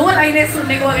कुछ 2 लाइनें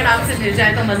सुनने को अगर आपसे मिल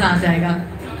जाए तो मजा आ जाएगा.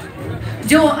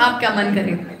 जो आपका मन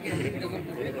करे.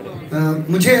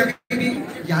 मुझे अभी भी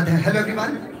याद है. Hello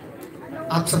everyone.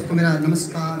 आप सबको मेरा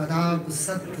नमस्कार, आदाब,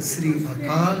 सत श्री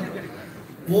अकाल.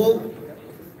 वो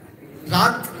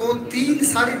रात को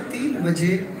 3-3:30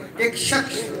 बजे एक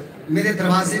शख्स मेरे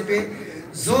दरवाजे पे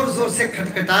जोर से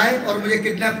खटखटाए और मुझे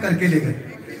किडनैप करके ले गए.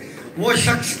 वो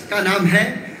शख्स का नाम है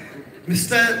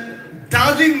mister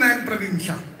darling man Praveen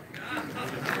Shah.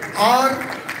 और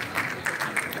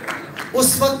उस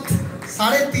वक्त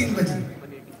 3:30 बजे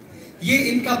ये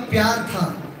इनका प्यार था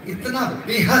इतना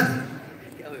बेहद।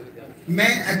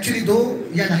 मैं एक्चुअली 2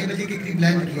 या 2:30 बजे के करीब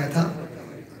लैंड किया था,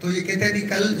 तो ये कहते हैं कि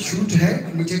कल शूट है,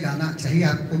 मुझे गाना चाहिए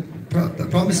आपको,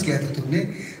 प्रॉमिस किया था तुमने।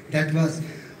 दैट वाज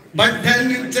बंधन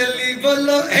चली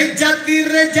बोलो है जाती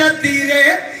रे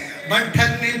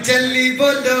बंधन चली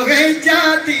बोलो है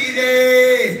जाती रे,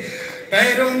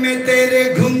 पैरों में तेरे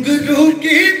घुंघरू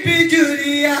की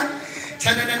पिजुरिया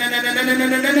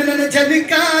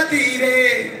झनकाती रे।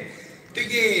 तो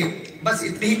ये बस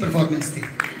इतनी ही परफॉर्मेंस थी।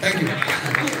 Thank you.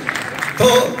 तो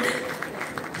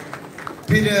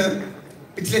फिर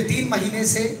पिछले 3 महीने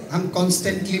से हम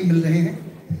कॉन्स्टेंटली मिल रहे हैं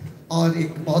और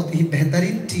एक बहुत ही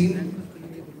बेहतरीन टीम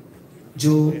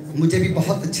जो मुझे भी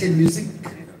बहुत अच्छे म्यूज़िक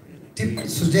टिप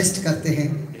सुजेस्ट करते हैं,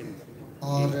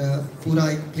 और पूरा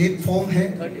एक प्लेटफॉर्म है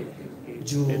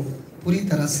जो पूरी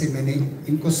तरह से मैंने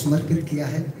इनको समर्पित किया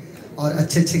है। और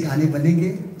अच्छे गाने बनेंगे,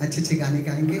 अच्छे गाने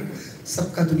गाएंगे,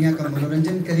 सबका दुनिया का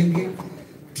मनोरंजन करेंगे।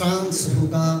 ट्रांस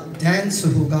होगा, डांस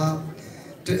होगा,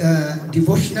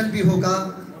 डिवोशनल भी होगा,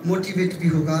 मोटिवेट भी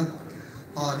होगा,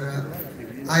 और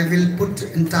I will put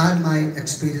entire my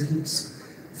experience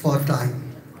for time.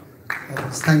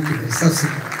 Thank you सबसे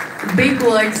बिग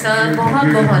वर्ड सर, बहुत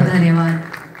बहुत धन्यवाद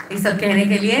ये सब कहने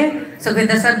के लिए।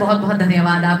 सुखविंदर सर बहुत बहुत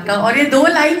धन्यवाद आपका, और ये 2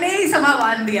 लाइन ने ही समा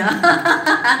बांध दिया।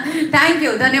 थैंक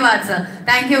यू, धन्यवाद sir,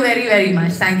 thank you very very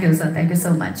much, thank you sir, thank you so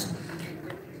much.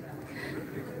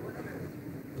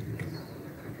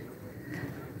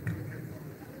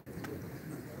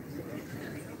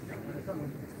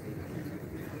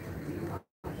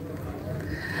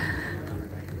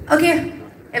 Okay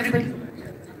everybody,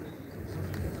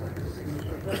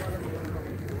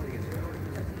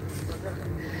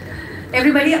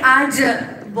 everybody आज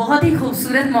बहुत ही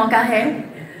खूबसूरत मौका है।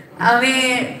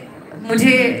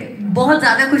 मुझे बहुत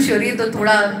ज़्यादा खुशी हो रही है, तो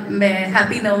थोड़ा मैं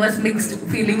हैप्पी नर्वस मिक्स्ड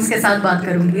फीलिंग्स के साथ बात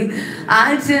करूँगी।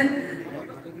 आज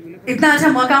इतना अच्छा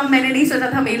मौका मैंने नहीं सोचा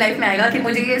था मेरी लाइफ में आएगा कि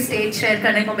मुझे ये स्टेज शेयर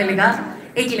करने को मिलेगा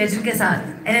एक लेजेंड के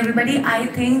साथ। एंड एवरीबॉडी, आई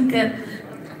थिंक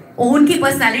उनकी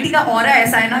पर्सनैलिटी का ऑरा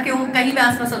ऐसा है ना कि वो कहीं भी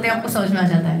आसपास होते हैं आपको समझ में आ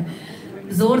जाता है।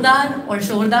 जोरदार और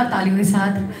शोरदार तालियों के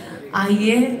साथ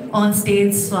आइए ऑन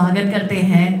स्टेज स्वागत करते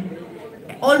हैं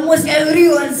almost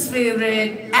everyone's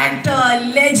favourite actor,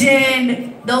 legend,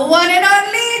 the one and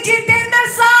only Jitendra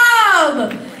साहब।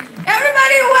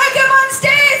 Everybody welcome on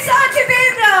stage Sir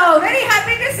Jitendra. Very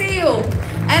happy to see you.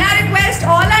 And I request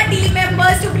all our team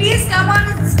members to please come on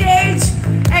stage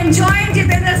and join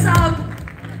Jitendra Saab.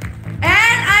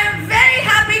 And I am very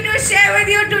happy to share with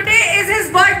you today is his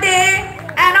birthday.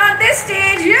 And on this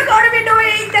stage we are going to be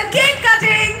doing the cake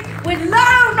cutting with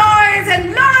lot of noise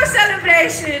and lot of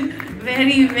celebration.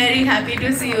 Very, very happy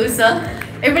to see you, sir.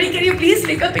 Everybody, can you please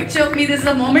take a picture of me? This is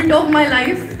a moment of my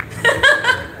life.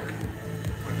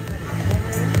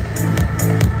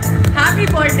 Happy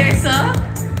birthday, sir.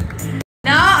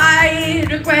 Now I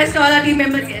request all our team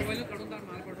members.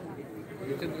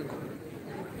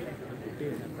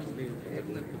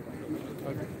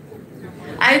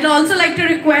 I'd also like to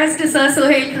request Sir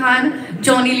Sohail Khan,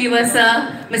 Johnny Lever sir,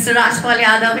 Mr. Rajpal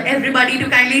Yadav, everybody to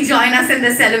kindly join us in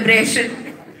this celebration.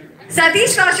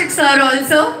 Satish Kaushik sir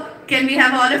also, can we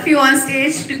have all of you on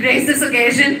stage to grace this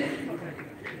occasion?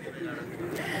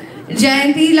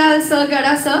 Jayanti Lal sir,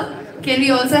 Gada sir, can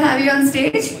we also have you on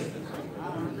stage?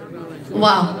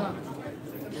 Wow.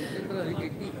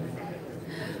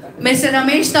 Mr.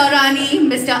 Ramesh Taurani,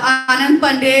 Mr. Anand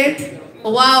Pandit.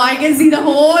 Wow, I can see the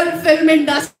whole film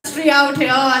industry out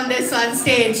here on this one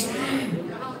stage.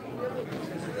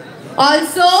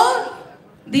 Also,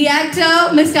 the actor,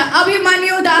 Mr.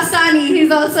 Abhimanyu Dasani,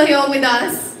 he's also here with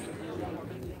us.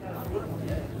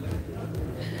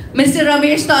 Mr.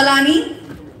 Ramesh Taulani,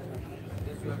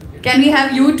 can we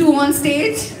have you two on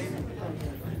stage?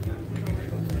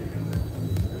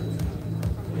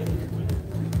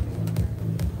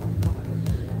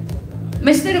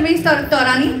 Mr. Ramesh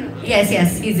Taurani? Yes,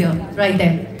 yes, he's here, right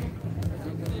there.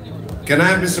 Can I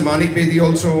have Mr. Manik Bedi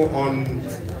also on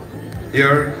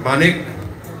here? Manik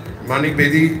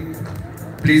Bedi,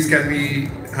 please can we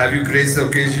have you grace the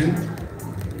occasion?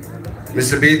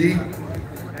 Mr. Bedi,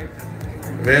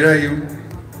 where are you?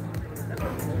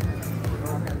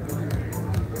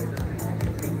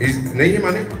 Nahi hai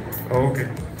Manik? Oh, okay.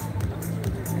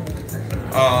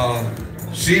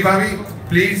 Shri Bhavi,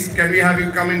 please can we have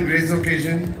you come in grace the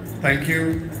occasion? Thank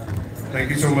you. Thank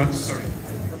you so much. Sorry.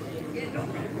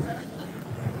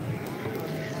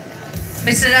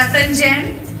 Mr. Ratan Jain.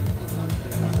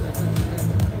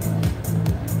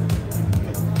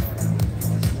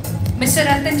 Mr.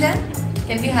 Ratan Jain,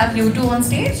 can we have you two on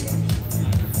stage?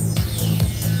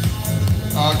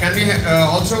 Can we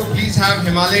also please have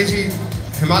Himalay ji?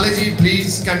 Himalay ji,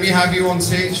 please, can we have you on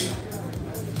stage?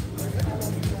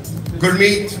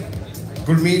 Gurmeet.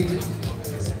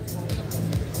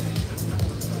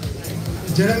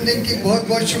 जन्मदिन की बहुत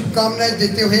बहुत शुभकामनाएं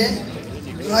देते हुए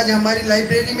आज हमारी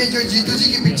library में जो जीतू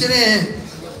जी की पिक्चरें हैं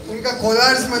उनका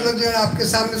कोलार्स मतलब जो है आपके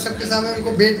सामने सबके सामने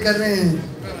उनको भेंट कर रहे हैं।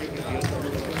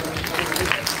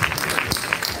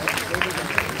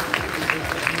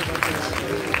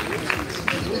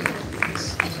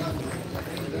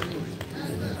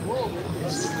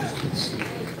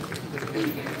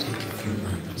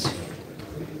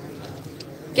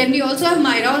 Can we also have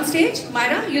Myra on stage?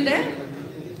 Myra, you there?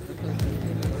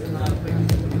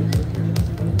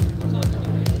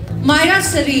 Myra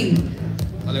Sareen.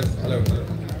 Hello.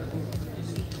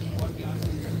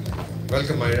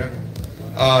 Welcome, Myra.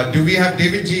 Do we have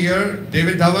David G here?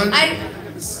 David Dhawan?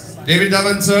 David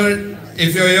Dhawan, sir,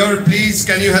 if you're here, please,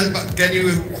 can you help? Can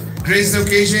you grace the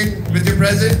occasion with your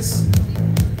presence?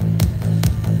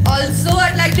 Also,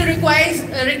 I'd like to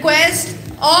request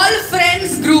all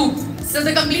friends group. So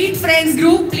the complete friends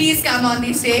group, please come on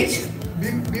the stage.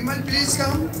 Bimal, please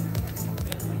come.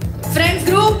 Friends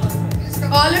group,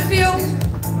 all of you.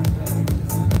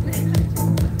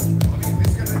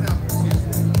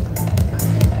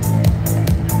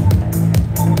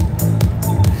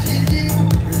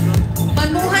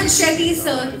 Manmohan Shetty,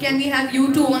 sir, can we have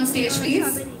you two on stage,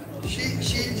 please?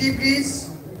 Shilji, please.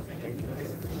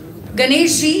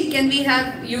 Ganesh ji, can we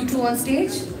have you two on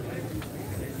stage?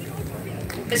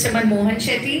 Mr. Manmohan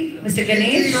Shetty, Mr.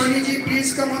 Ganesh. Roni ji,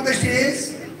 please come on the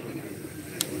stage.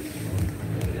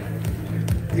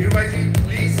 Dhirubhai ji,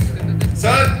 please.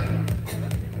 Sir,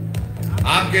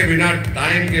 आपके बिना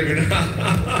time के बिना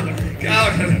क्या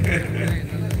order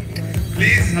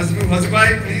please Hasmukh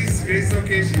please grace the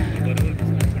occasion.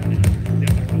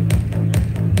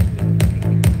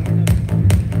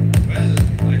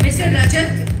 Mr.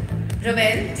 Rajat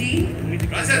Ravel ji.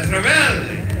 Rajat Ravel,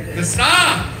 the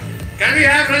star. Can we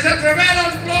have Rajat Ravel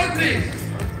on floor, please?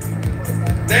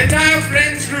 The entire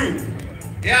Friends group.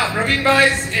 Yeah, Praveen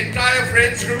Bhai's entire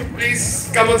Friends group,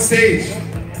 please come on stage.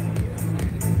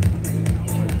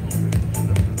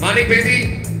 Manik Bedi,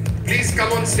 please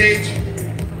come on stage.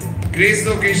 Grace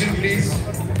the occasion, please.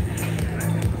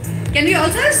 Can we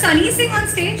also have Sunny Singh on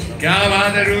stage? क्या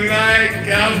बात है रूही भाई,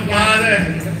 क्या बात है,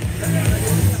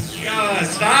 क्या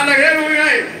star लग रहे रूही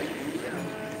भाई.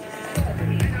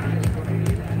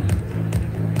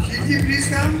 Please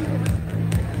come.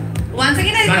 Once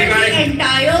again, I request the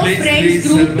entire Friends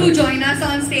group to join us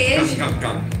on stage.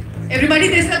 Come. Everybody,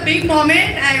 this is a big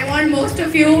moment. I want most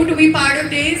of you to be part of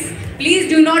this. Please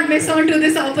do not miss on to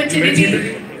this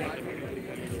opportunity.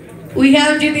 We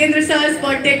have Jitendra sir's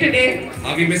birthday today.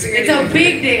 Are we missing It's a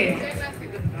big day.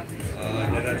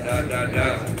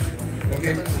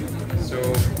 Okay,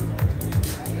 so.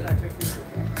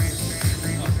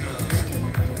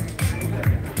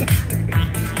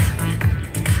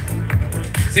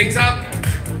 Singh साहब,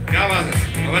 क्या बात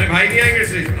है, हमारे भाई नहीं आएंगे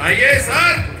से, आइए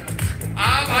सर,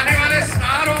 आप आने वाले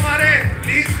स्टार हो हमारे,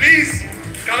 please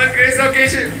come and grace the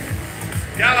occasion.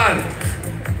 क्या बात,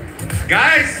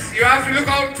 guys, you have to look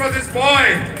out for this boy.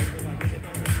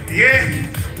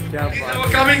 He's our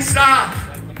coming star.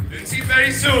 You'll see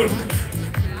very soon.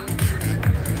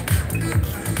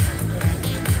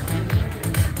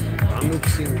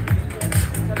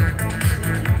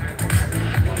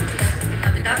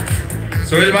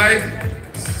 Sohail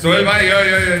bhai,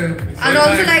 here. I'd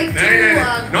also like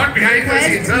to not behind the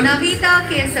scenes, sir. Navita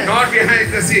Kesar. Not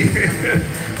behind the scenes.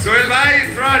 Sohail bhai,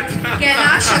 in front.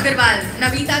 Kailash Agarwal.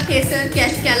 Navita Kesar,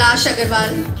 Kailash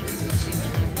Agarwal.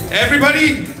 Everybody,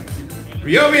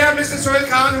 here we have Mr. Sohail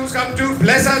Khan, who's come to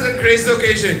bless us and grace the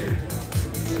occasion.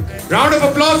 Round of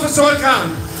applause for Sohail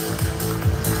Khan.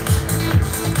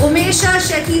 Umesha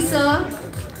Shetty, sir.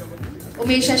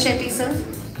 Umesha Shetty, sir.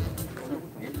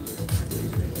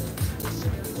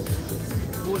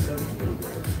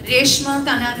 Reshma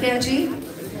Kanakia ji.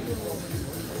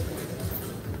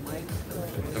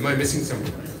 Am I missing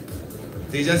someone?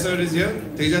 Teja sir is here.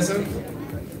 Teja sir.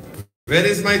 Where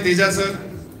is my Teja sir?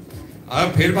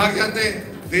 आप फिर भाग जाते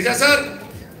हैं. Teja sir,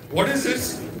 what is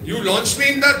this? You launched me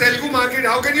in the Telugu market.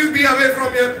 How can you be away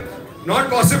from here? Not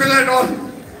possible at all.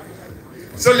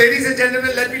 So ladies and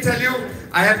gentlemen, let me tell you,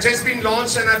 I have just been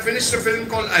launched and I finished a film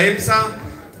called Ahimsa.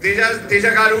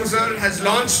 Teja Garu sir has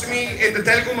launched me in the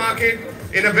Telugu market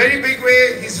in a very big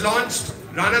way. He's launched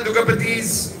Rana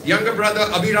Dugapati's younger brother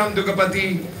Abhiram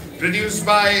Dugapati, produced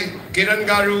by Kiran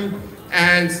Garu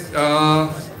and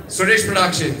Suresh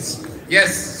Productions.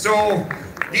 Yes, so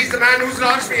he's the man who's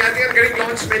launched me. I think I'm getting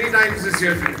launched many times this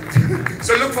year.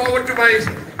 So look forward to my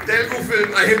Telugu film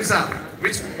Ahimsa,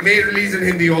 which may release in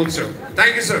Hindi also.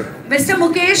 Thank you, sir. Mr.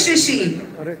 Mukesh Rishi.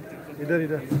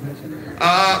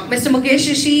 Mr. Mukesh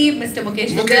Rishi, Mr.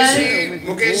 Mukesh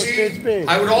Mukeshi,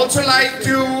 I would also like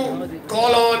to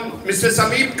call on Mr.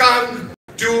 Sameep Kang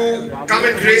to come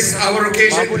and grace our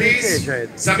occasion, please.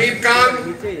 Sameep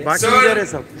Kang,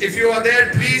 sir, if you are there,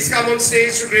 please come on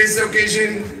stage to grace the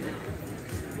occasion.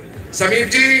 Sameep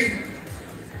ji,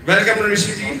 welcome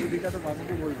Rishi ji.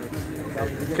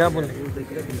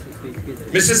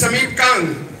 Mr. Sameep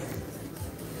Kang,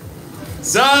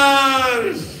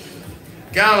 sir.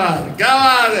 Gawad.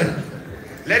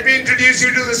 Let me introduce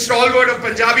you to the stalwart of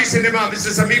Punjabi cinema,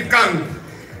 Mr. Sameep Kang.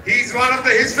 His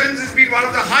films has been one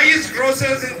of the highest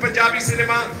grossers in Punjabi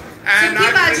cinema, and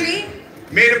I've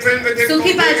made a film with him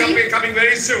called coming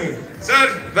very soon.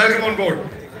 Sir, welcome on board.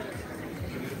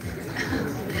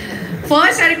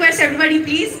 First, I request everybody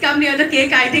please come near the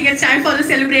cake. I think it's time for the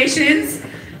celebrations,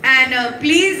 and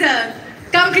please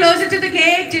come closer to the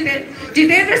cake.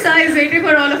 Jitendra sir is waiting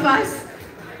for all of us.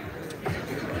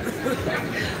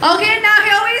 Okay, now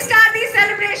here we start the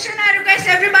celebration. I request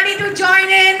everybody to join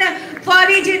in for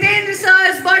the Jitendra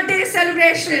sir's birthday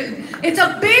celebration. It's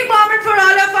a big moment for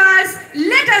all of us.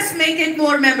 Let us make it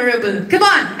more memorable. Come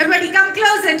on, everybody come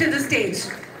closer to the stage,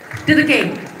 to the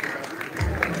cake.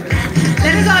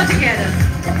 Let us all together.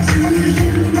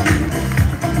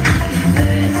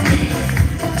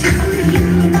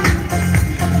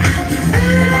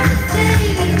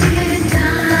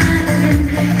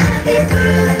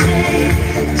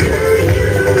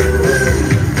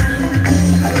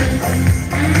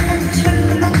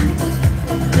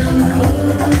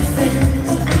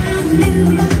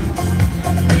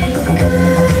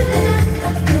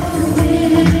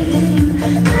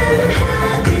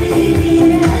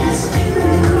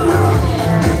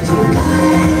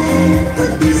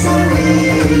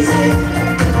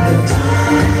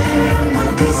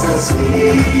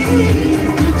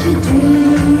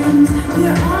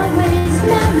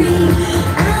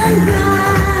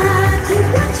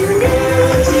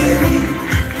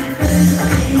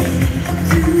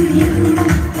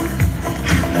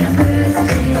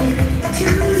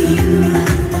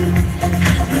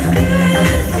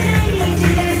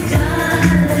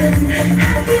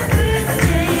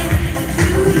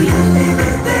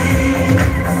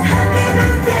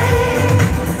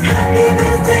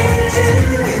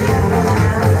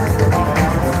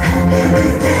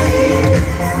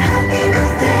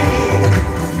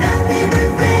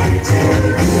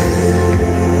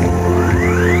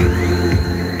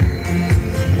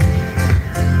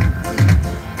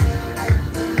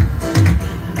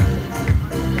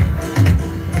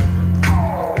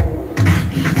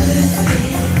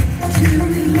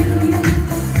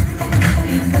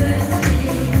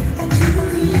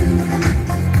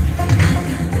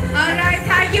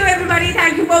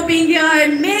 Being here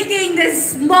and making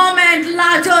this moment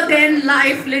larger than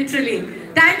life, literally.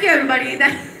 Thank you, everybody.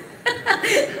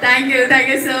 Thank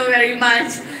you so very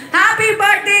much. Happy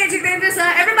birthday, Jitendra sir.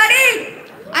 Everybody,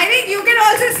 I think you can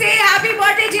also say happy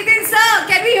birthday, Jitendra sir.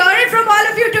 Can we hear it from all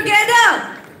of you together?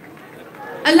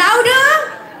 Louder?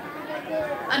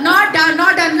 Not done.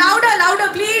 Louder,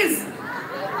 please.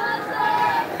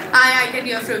 I can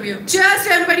hear from you. Cheers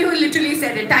to everybody who literally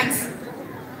said it. Thanks.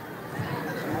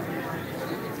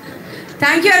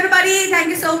 Thank you, everybody. Thank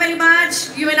you so very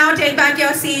much. You may now take back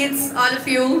your seats, all of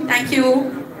you. Thank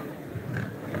you.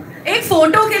 एक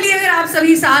photo के लिए अगर आप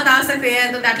सभी साथ आ सकते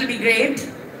हैं तो that will be great.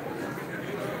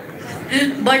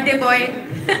 Birthday boy.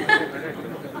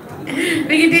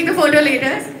 We can take the photo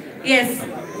later. Yes.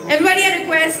 Everybody, a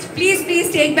request.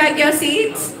 Please take back your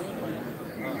seats.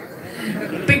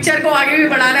 Picture को आगे भी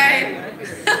बढ़ाना है.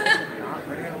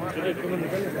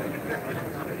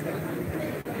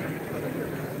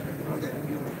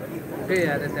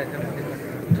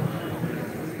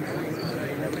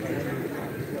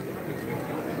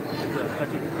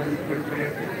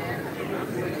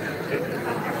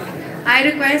 I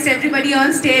request everybody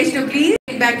on stage to please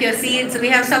take back your seats. We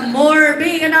have some more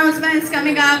big announcements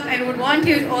coming up and would want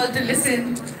you all to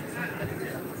listen.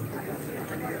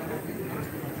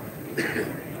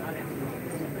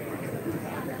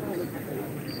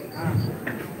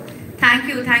 Thank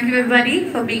you everybody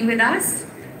for being with us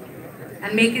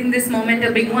and making this moment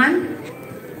a big one.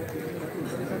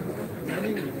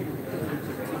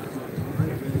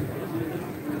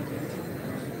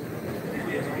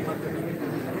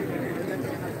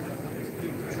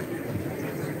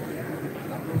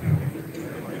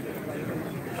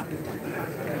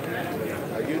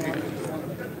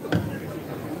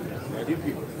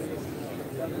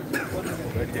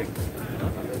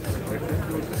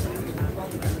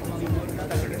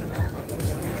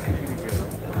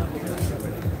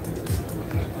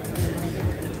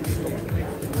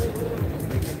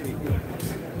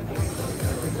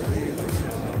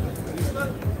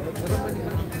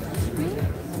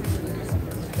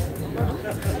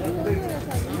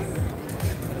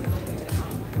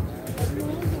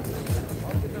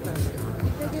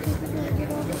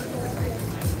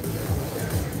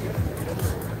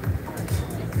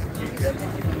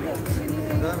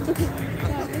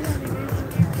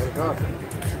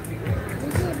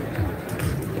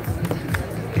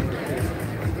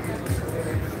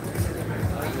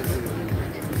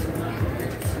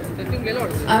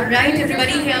 All right,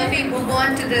 everybody, here we move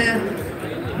on to the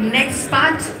next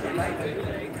part.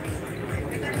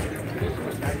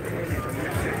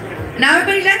 Now,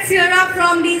 everybody, let's hear up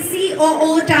from the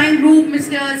COO Time Group,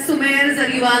 Mr. Sumer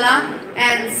Zariwala,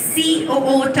 and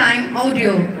COO Time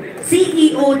Audio,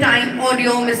 CEO Time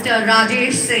Audio, Mr.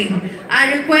 Rajesh Singh.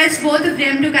 I request both of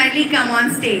them to kindly come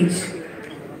on stage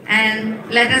and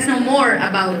let us know more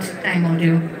about Time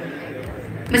Audio.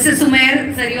 Mr.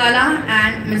 Sumer Zariwala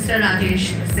and Mr.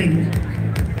 Rajesh Singh.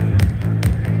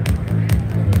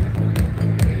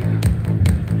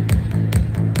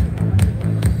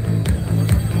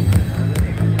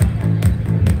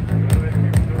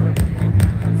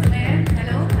 Sumer,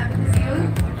 hello, happy to see you.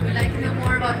 We'd like to know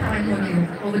more about Time Audio.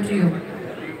 Over to you.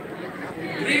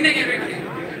 Good evening, everybody.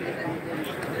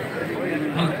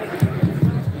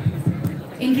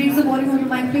 Increase the volume on the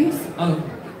mic, please. Hello.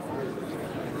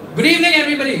 Good evening,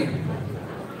 everybody.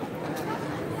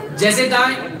 जैसे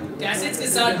time cassettes के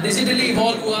साथ digitally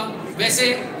evolve हुआ, वैसे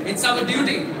it's our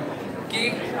duty कि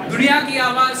दुनिया की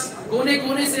आवाज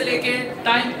कोने-कोने से लेके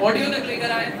टाइम ऑडियो तक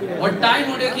लेकर आए और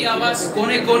टाइम ऑडियो की आवाज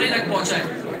कोने-कोने तक पहुंचाए.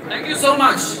 Thank you so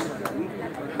much.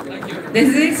 Thank you. This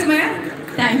is it, Sumer.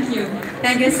 Thank you.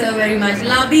 Thank you so very much.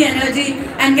 Love the energy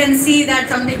and can see that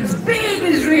something big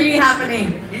is really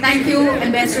happening. Thank you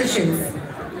and best wishes.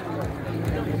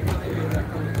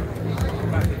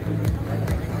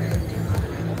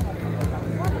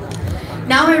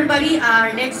 Now, everybody,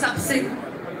 our next subsidiary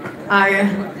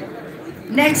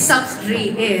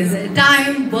is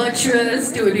Time Virtual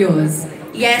Studios.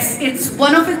 Yes, it's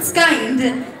one of its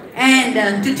kind.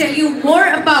 And to tell you more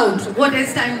about what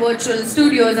is Time Virtual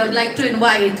Studios, I would like to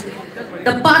invite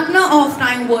the partner of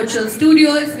Time Virtual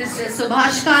Studios, Mr.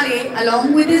 Subhash Kale,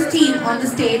 along with his team on the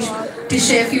stage to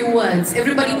share a few words.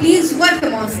 Everybody, please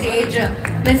welcome on stage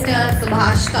Mr.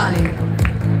 Subhash Kale.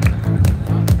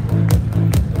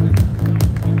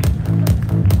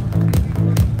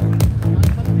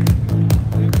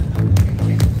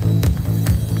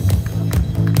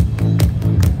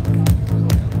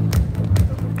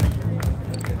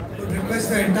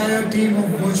 The entire team of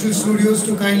Virtual Studios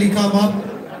to kindly come up.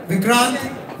 Vikrant,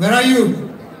 where are you?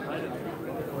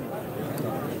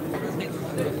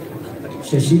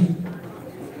 Shashi.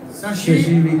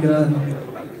 Shashi Vikrant.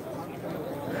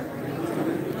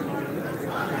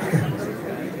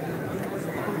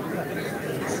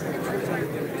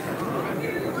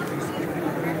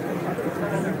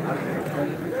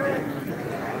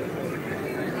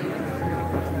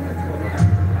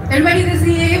 Everybody, this is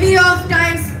the AV of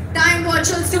Time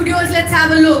Virtual Studios. Let's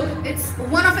have a look. It's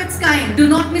one of its kind. Do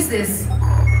not miss this.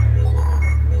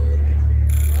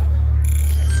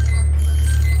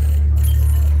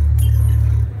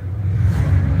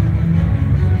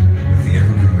 With the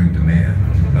ever-growing demand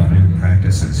about new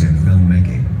practices in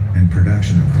filmmaking and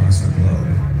production across the globe,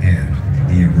 and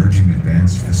the emerging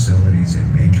advanced facilities in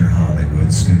major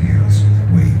Hollywood studios,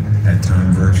 we at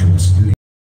Time Virtual Studios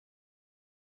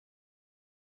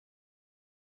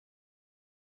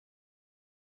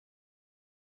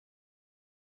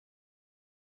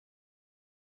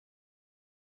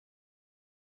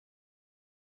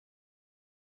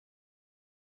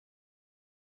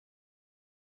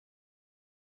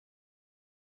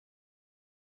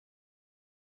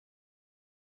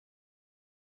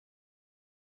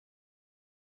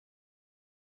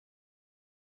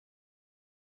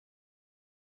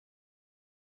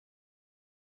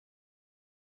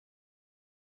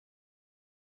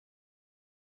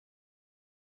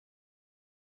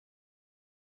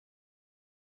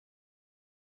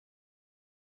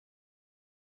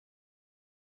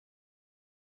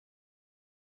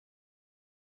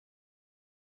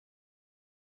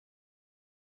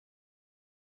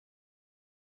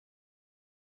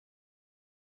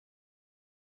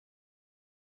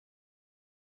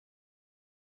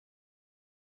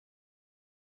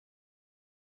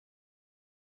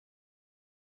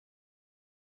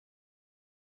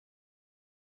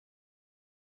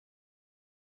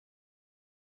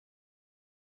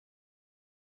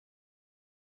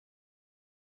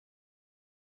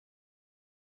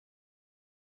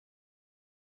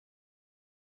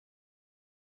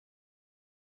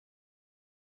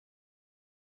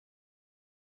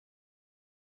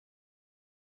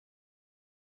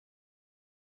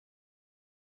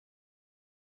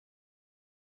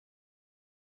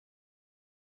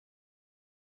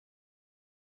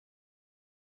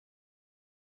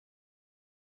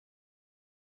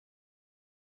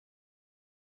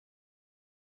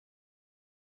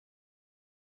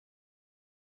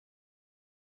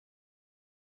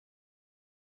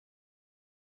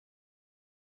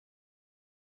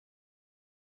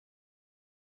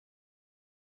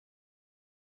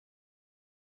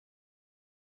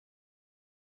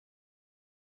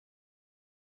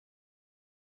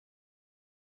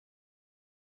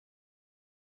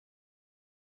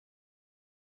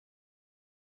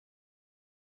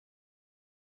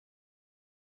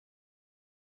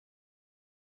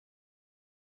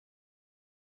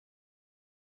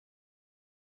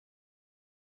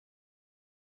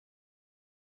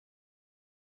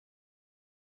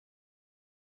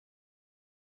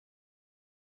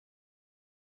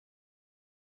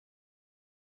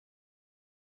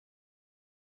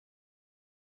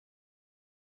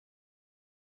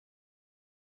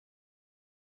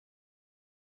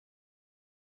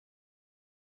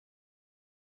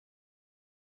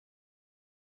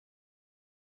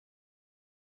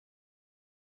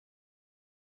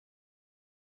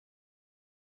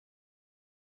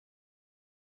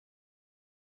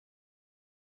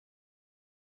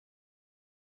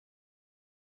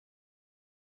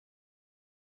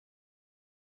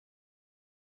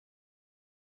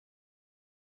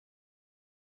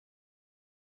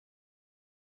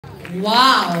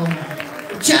Wow.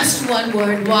 Just one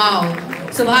word, wow.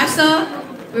 Subhash sir,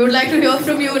 we would like to hear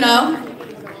from you now.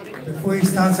 Before he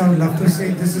starts, I would love to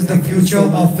say this is the future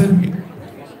of film.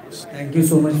 Thank you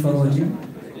so much for watching.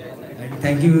 And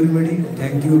thank you everybody.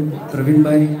 Thank you Praveen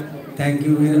Bhai. Thank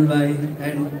you Viral Bhai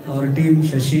and our team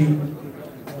Shashi,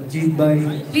 Jeet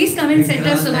Bhai. Please come in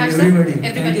center, Subhash sir. Everybody,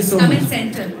 Thank you so come much. in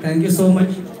center. Thank you so much.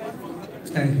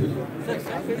 Thank you.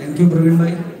 Thank you Praveen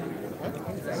Bhai.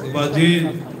 Subhash ji,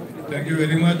 thank you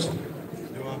very much.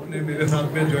 जो आपने मेरे साथ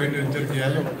में joint venture किया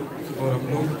है और हम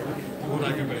लोग और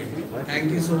आगे बढ़ेंगे.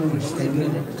 Thank you so much. Thank you.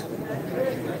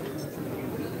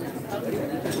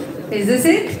 Is this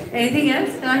it? Anything else,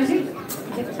 Subhash ji?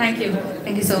 Thank you.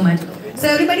 Thank you so much. So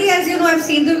everybody, as you know, I've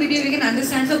seen the video, you can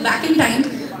understand. So back in time,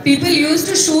 people used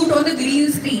to shoot on the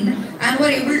green screen and were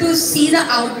able to see the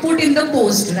output in the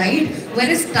post, right?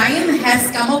 Whereas time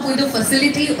has come up with a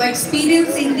facility of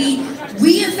experiencing the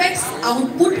VFX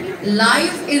output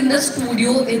live in the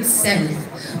studio itself.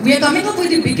 We are coming up with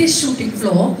the biggest shooting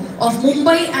floor of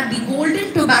Mumbai at the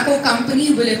Golden Tobacco Company,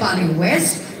 Vilepalli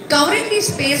West, covering the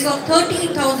space of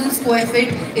 30,000 square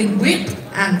feet in width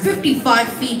and 55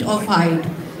 feet of height.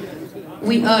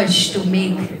 We urge to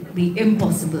make the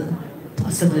impossible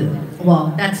possible.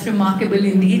 Wow, that's remarkable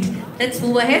indeed. Let's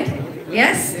move ahead.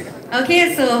 Yes?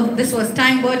 Okay, so this was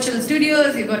Time Virtual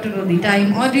Studios. You got to know the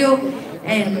Time Audio.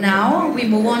 And now we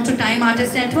move on to Time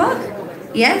Artist Network.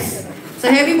 Yes?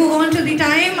 So here we move on to the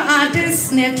Time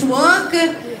Artist Network.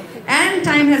 And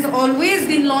Time has always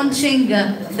been launching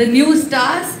the new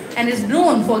stars and is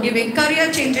known for giving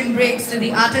career-changing breaks to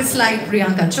the artists like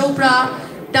Priyanka Chopra,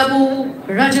 Tabu,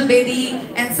 Rajat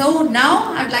Bedi, and so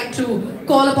now I'd like to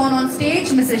call upon on stage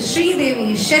Mrs. Sri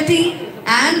Devi Shetty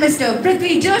and Mr.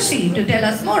 Prithvi Joshi to tell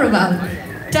us more about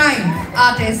Time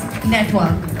Artist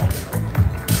Network.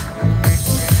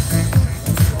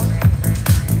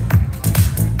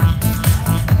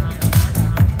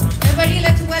 Everybody,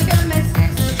 let's welcome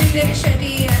Mrs. Sri Devi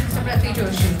Shetty and Mr. Prithvi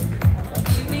Joshi.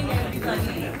 Good evening,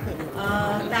 everybody.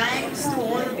 Thanks to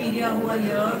all the media who are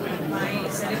here, my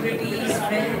celebrities,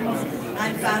 friends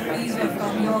and families who have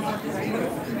come here for this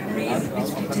beautiful memories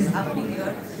which is happening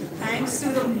here. Thanks to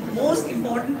the most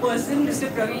important person, Mr.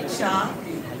 Praveen Shah,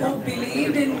 who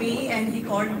believed in me and he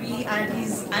called me and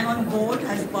I'm on board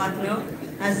as a partner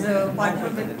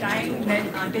with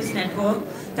Time Artist Network.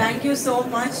 Thank you so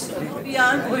much. We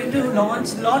are going to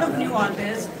launch a lot of new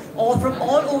artists from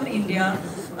all over India.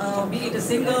 Be it a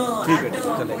singer, actor,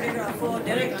 choreographer,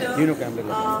 director.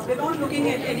 We're not looking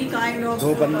at any kind of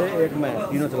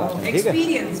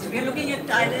experience. We're looking at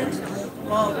talent,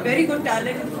 very good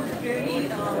talent who really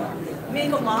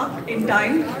make a mark in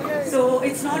time. So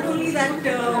it's not only that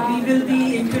we will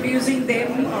be introducing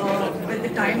them with the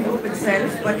Time group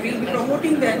itself, but we'll be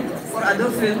promoting them for other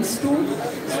films too.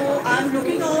 So I'm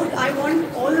looking out, I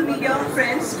want all the media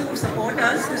friends to support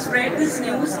us, to spread this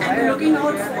news, and we're looking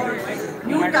out for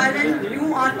new talent,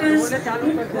 new artists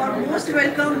who are most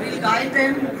welcome. We'll guide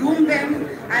them, groom them,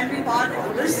 and be part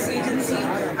of this agency.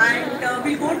 And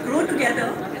we'll both grow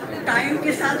together. Time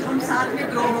के साथ हम साथ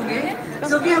में grow होंगे.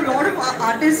 So we have a lot of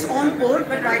artists on board,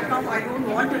 but right now I don't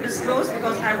want to disclose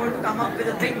because I want to come up with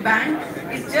a big band.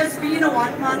 It's just been a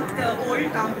 1 month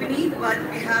old company, but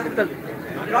we have a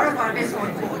lot of artists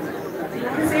on board. You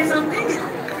want to say something,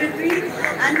 Prithvi?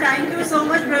 And thank you so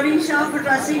much, Praveen Shah, for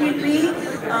trusting in me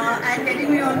and getting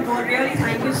me on board. Really,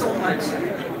 thank you so much.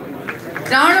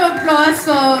 Round of applause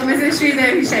for Mrs. Sri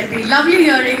Devi Shetty. Lovely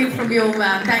hearing it from you,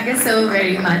 ma'am. Thank you so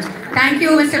very much. Thank you,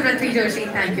 Mr. Prithvi Joshi.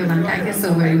 Thank you, ma'am. Thank you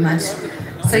so very much.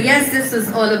 So yes, this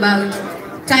is all about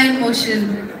time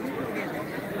motion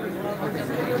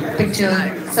picture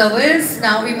service.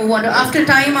 Now we move on to after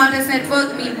Time Artist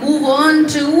Network. We move on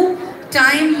to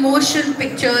time motion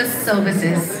picture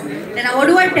services. Now, what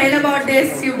do I tell about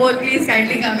this? You both please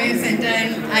kindly come in center,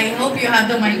 and I hope you have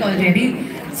the mic already.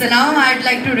 So now I'd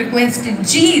like to request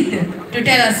Jeet to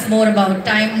tell us more about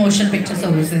time motion picture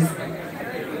services.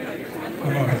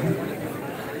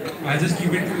 I just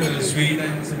keep it sweet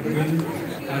and simple.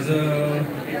 As a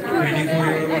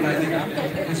 24-year-old, I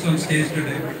think it's on stage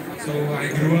today. So I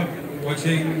grew up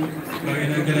watching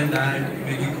Praveen Uncle and Dad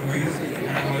making movies, and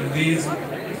I always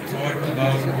thought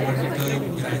about what the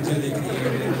grandchildren they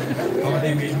created, how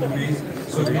they made movies.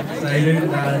 So we decided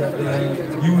that the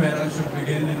new era should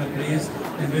begin in a place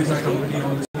in which our company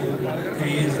also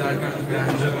creates that kind of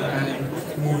grandeur and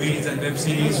movies and web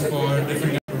series for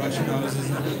different production houses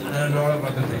and a lot of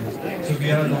other things. So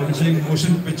we are launching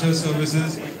motion picture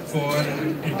services for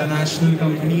international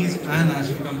companies and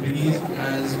national companies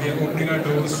as we are opening our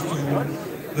doors to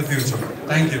the future.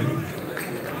 Thank you.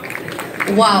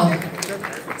 Wow.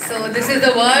 So this is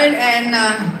the word, and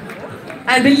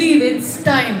I believe it's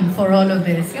time for all of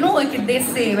this. You know what they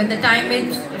say, when the time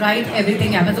is right,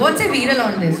 everything happens. What's a viral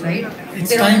on this, right?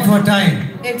 It's time for time.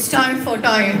 It's time for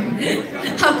time.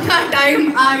 Apna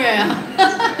time aa gaya.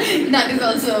 That is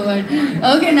also a word.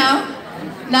 Okay,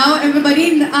 now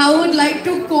everybody, I would like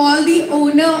to call the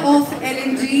owner of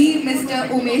LNG, Mr.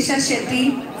 Umesha Shetty,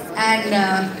 and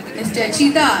Mr.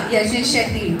 Cheetah Yajnesh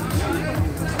Shetty.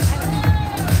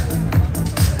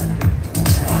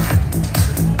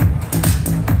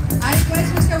 I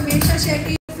request Mr. Umesha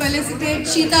Shetty to felicitate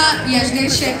Cheetah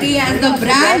Yajnesh Shetty as the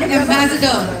brand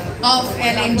ambassador of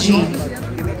LNG.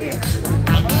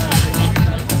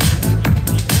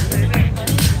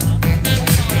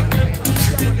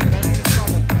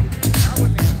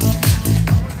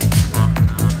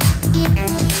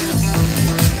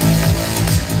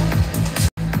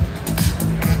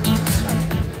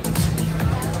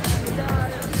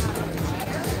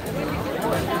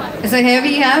 So here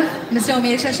we have Mr.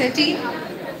 Umesha Shetty,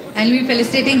 and we'll be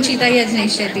felicitating Cheetah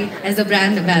Yajnesh Shetty as the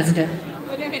brand ambassador.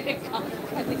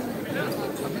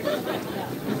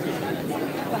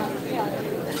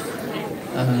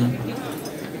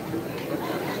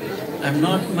 I'm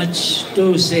not much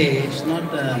to say. It's not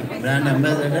a brand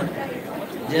ambassador.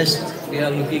 Just we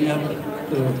are looking up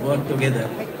to work together.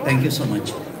 Thank you so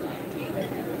much.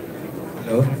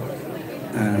 Hello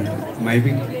मैं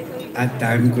भी आज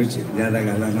time कुछ ज़्यादा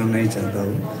गलाना नहीं चाहता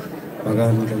हूँ।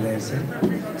 भगवान के दया से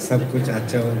सब कुछ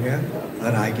अच्छा हो गया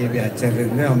और आगे भी अच्छा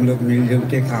रहेंगे। हम लोग मिलजुल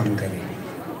के काम करें,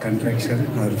 कंस्ट्रक्शन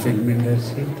और film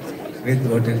industry with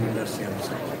hotel industry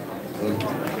also.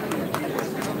 Okay.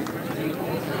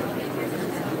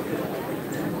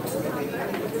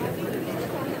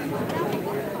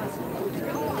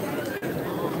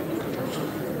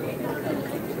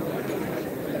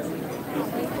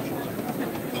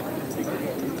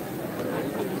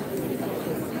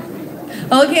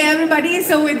 Okay, everybody,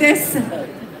 so with this,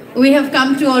 we have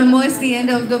come to almost the end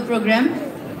of the program.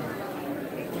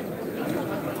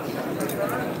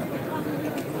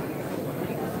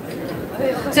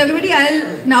 So everybody,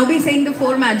 I'll now be saying the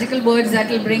 4 magical words that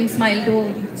will bring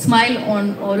smile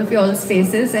on all of y'all's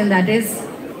faces, and that is,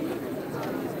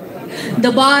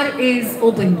 the bar is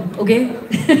open, okay?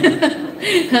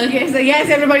 Okay, so yes,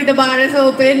 everybody, the bar is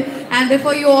open. And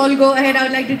before you all go ahead, I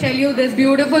would like to tell you this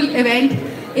beautiful event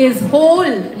is whole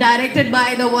directed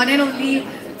by the one and only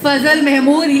Fazal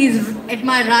Mahmood. He's at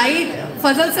my right.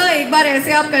 Fazal sir, ek baar aise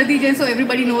aap kar dijiye so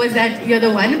everybody knows that you're the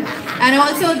one. And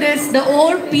also the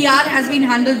whole PR has been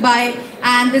handled by,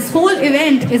 and this whole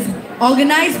event is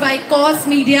organized by Cause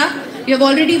Media. You have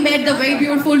already met the very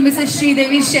beautiful Mrs.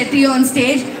 Sridevi Shetty on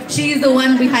stage. She is the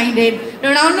one behind it.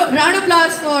 Round of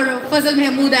applause for Fazal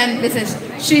Mahmood and Mrs.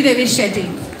 Sridevi Shetty.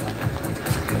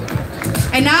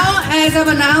 And now, as I've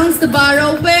announced the bar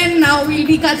open, now we'll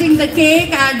be cutting the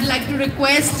cake. I'd like to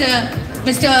request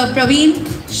Mr. Praveen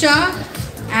Shah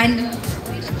and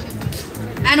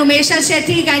Umesha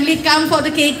Shetty kindly come for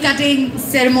the cake cutting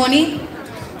ceremony.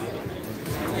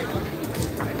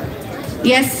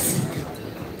 Yes.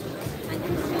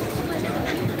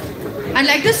 I'd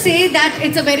like to say that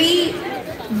it's a very,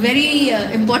 very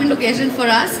important occasion for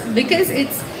us because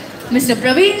it's Mr.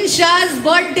 Praveen Shah's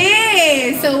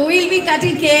birthday. So we'll be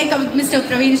cutting cake on Mr.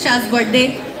 Praveen Shah's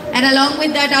birthday. And along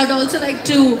with that, I would also like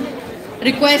to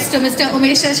request Mr.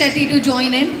 Umesha Shetty to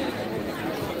join in.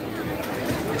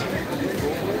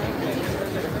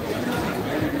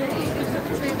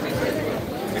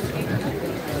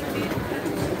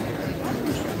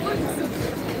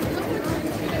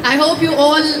 I hope you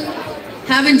all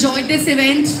have enjoyed this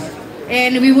event,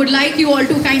 and we would like you all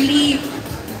to kindly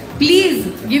please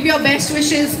give your best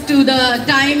wishes to the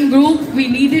Time group. We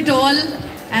need it all,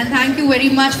 and thank you very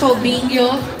much for being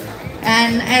here.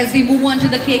 And as we move on to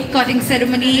the cake cutting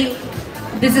ceremony,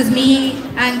 this is me,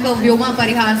 Anchor Vyoma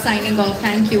Parihar, signing off.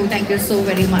 Thank you so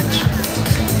very much.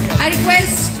 I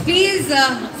request please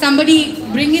somebody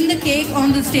bring in the cake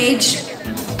on the stage.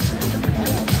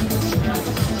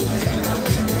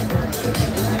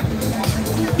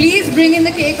 Please bring in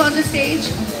the cake on the stage.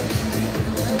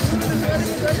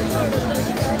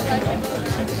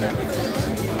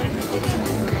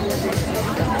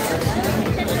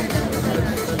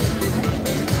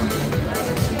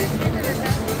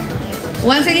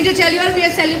 Once I need to tell you all, we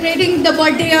are celebrating the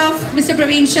birthday of Mr.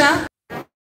 Praveen Shah.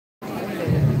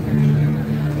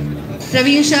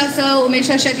 Praveen Shah sir,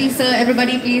 Umesha Shetty sir,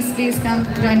 everybody please come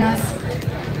join us.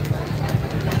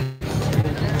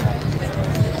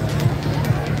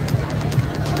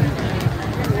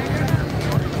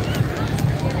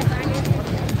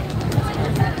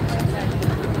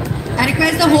 I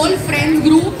request the whole friends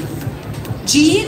group Jeet,